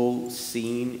school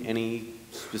seen any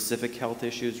specific health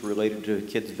issues related to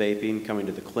kids vaping, coming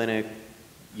to the clinic,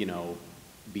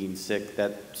 being sick,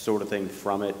 that sort of thing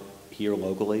from it here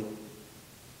locally?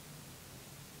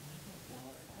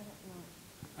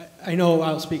 I know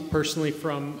I'll speak personally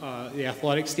from the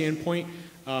athletic standpoint.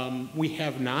 We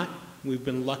have not. We've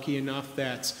been lucky enough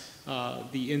that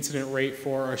the incident rate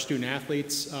for our student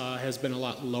athletes has been a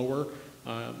lot lower.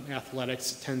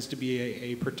 Athletics tends to be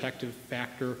a protective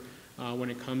factor when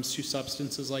it comes to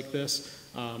substances like this.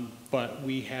 But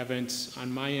we haven't,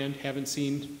 on my end, haven't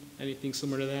seen anything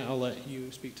similar to that. I'll let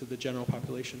you speak to the general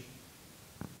population.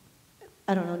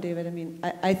 I don't know, David. I mean,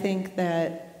 I think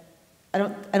that I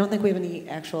don't think we have any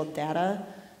actual data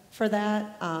for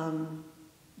that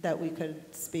that we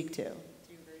could speak to.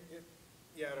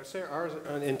 Yeah, I'd say ours,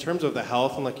 in terms of the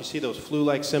health, and like you see those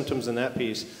flu-like symptoms in that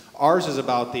piece, ours is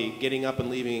about the getting up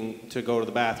and leaving to go to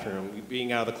the bathroom,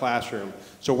 being out of the classroom.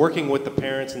 So working with the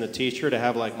parents and the teacher to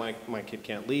have like, my kid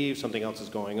can't leave, something else is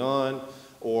going on.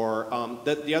 Or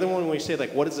the other one, when you say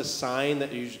like, what is a sign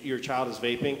that your child is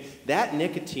vaping? That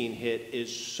nicotine hit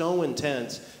is so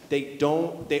intense, they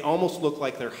almost look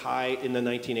like they're high in the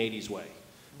 1980s way.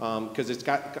 Because it's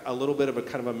got a little bit of a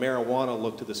kind of a marijuana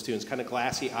look to the students, kind of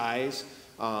glassy eyes,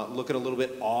 looking a little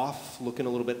bit off, looking a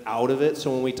little bit out of it.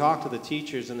 So when we talk to the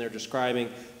teachers and they're describing,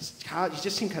 you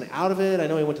just seem kind of out of it. I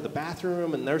know he went to the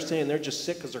bathroom, and they're saying they're just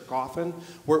sick because they're coughing.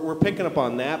 We're picking up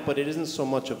on that, but it isn't so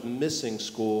much of missing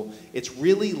school. It's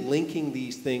really linking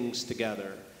these things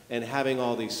together and having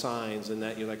all these signs, and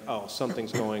that you're like, oh,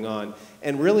 something's going on.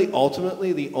 And really,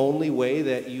 ultimately, the only way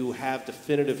that you have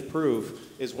definitive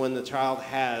proof is when the child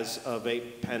has a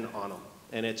vape pen on them.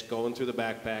 And it's going through the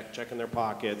backpack, checking their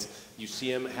pockets. You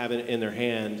see them having it in their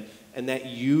hand, and that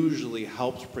usually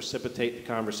helps precipitate the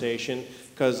conversation,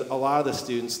 because a lot of the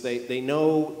students, they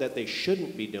know that they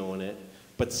shouldn't be doing it,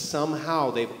 but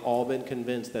somehow they've all been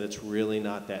convinced that it's really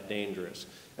not that dangerous.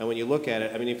 And when you look at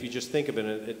it, I mean, if you just think of it,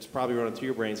 it's probably running through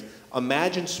your brains.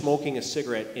 Imagine smoking a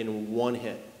cigarette in one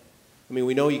hit. I mean,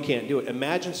 we know you can't do it.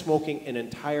 Imagine smoking an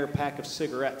entire pack of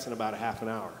cigarettes in about a half an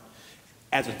hour.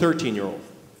 As a 13-year-old,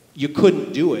 you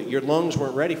couldn't do it. Your lungs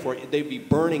weren't ready for it. They'd be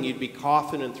burning. You'd be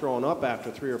coughing and throwing up after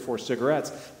 3 or 4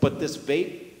 cigarettes. But this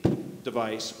vape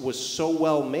device was so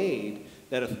well made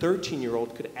that a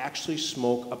 13-year-old could actually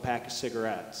smoke a pack of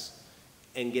cigarettes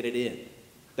and get it in.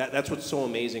 That's what's so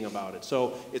amazing about it.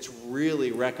 So it's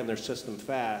really wrecking their system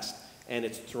fast, and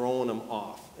it's throwing them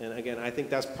off. And again, I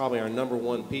think that's probably our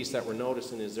 #1 piece that we're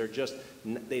noticing is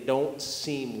they don't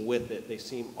seem with it. They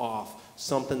seem off.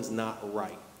 Something's not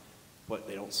right. But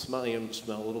they don't smell. You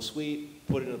smell a little sweet.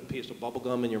 Put in a piece of bubble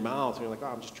gum in your mouth, and you're like,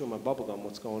 oh, I'm just chewing my bubble gum.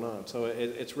 What's going on? So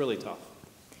it's really tough.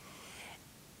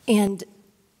 And,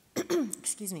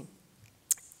 excuse me,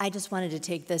 I just wanted to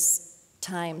take this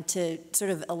time to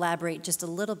sort of elaborate just a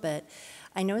little bit.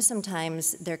 I know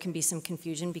sometimes there can be some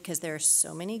confusion because there are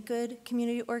so many good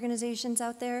community organizations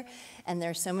out there, and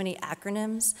there are so many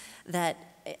acronyms that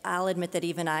I'll admit that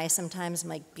even I sometimes am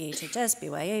like BHHS,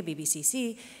 BYA,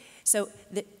 BBCC. So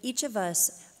each of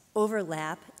us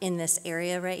overlap in this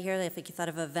area right here. If you thought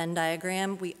of a Venn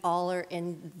diagram, we all are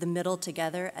in the middle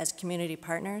together as community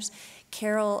partners.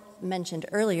 Carol mentioned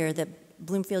earlier that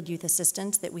Bloomfield Youth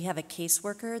Assistance, that we have a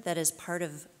caseworker that is part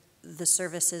of the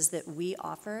services that we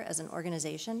offer as an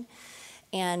organization.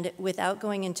 And without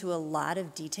going into a lot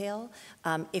of detail,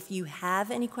 if you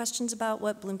have any questions about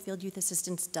what Bloomfield Youth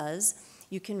Assistance does,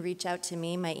 you can reach out to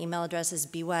me. My email address is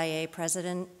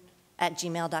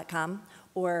byapresident@gmail.com,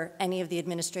 or any of the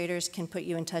administrators can put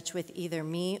you in touch with either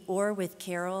me or with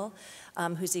Carol,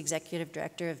 who's the executive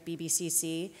director of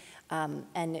BBCC.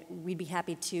 And we'd be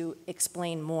happy to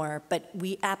explain more. But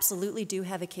we absolutely do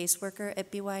have a caseworker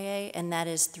at BYA, and that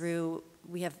is through,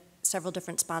 we have several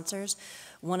different sponsors.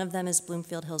 One of them is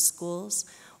Bloomfield Hills Schools.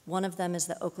 One of them is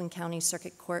the Oakland County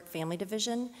Circuit Court Family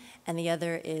Division, and the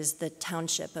other is the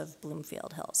Township of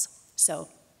Bloomfield Hills. So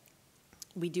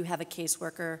we do have a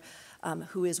caseworker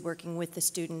who is working with the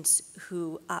students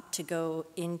who opt to go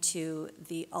into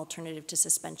the alternative to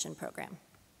suspension program.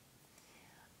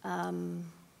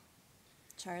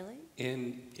 Charlie?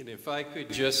 And if I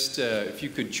could just, if you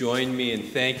could join me in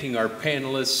thanking our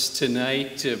panelists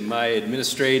tonight, my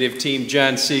administrative team,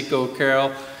 John Seco,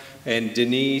 Carol, and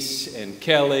Denise, and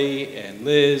Kelly, and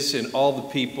Liz, and all the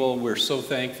people. We're so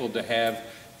thankful to have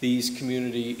these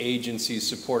community agencies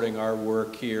supporting our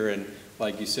work here, and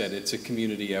like you said, it's a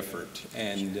community effort.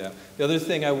 And the other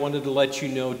thing I wanted to let you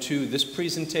know too, this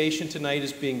presentation tonight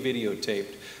is being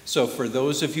videotaped. So for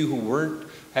those of you who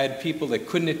had people that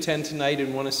couldn't attend tonight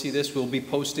and want to see this, we'll be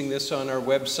posting this on our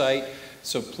website.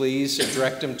 So please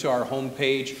direct them to our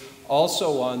homepage.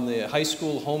 Also on the high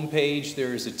school homepage,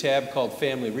 there is a tab called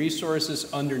Family Resources.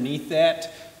 Underneath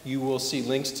that, you will see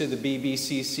links to the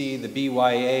BBCC, the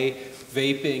BYA,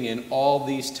 vaping, and all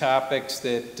these topics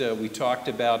that we talked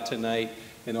about tonight,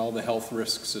 and all the health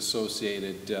risks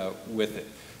associated with it.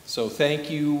 So thank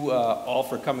you all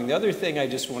for coming. The other thing I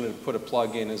just wanted to put a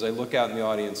plug in as I look out in the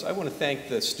audience, I want to thank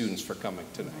the students for coming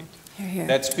tonight. Hear, hear.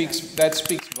 That speaks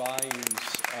volumes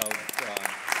of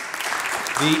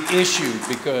the issue,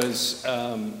 because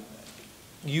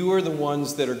you are the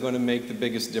ones that are going to make the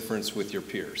biggest difference with your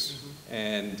peers.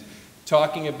 And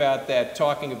talking about that,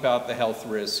 talking about the health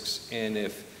risks, and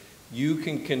if you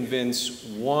can convince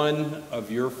one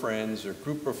of your friends or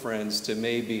group of friends to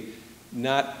maybe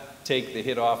not take the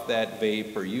hit off that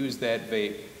vape or use that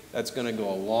vape, that's going to go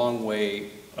a long way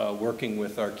working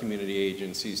with our community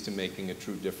agencies to making a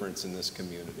true difference in this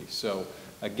community. So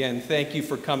again, thank you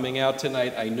for coming out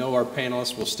tonight. I know our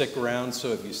panelists will stick around, so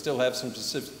if you still have some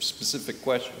specific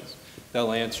questions,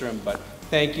 they'll answer them. But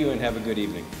thank you and have a good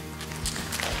evening.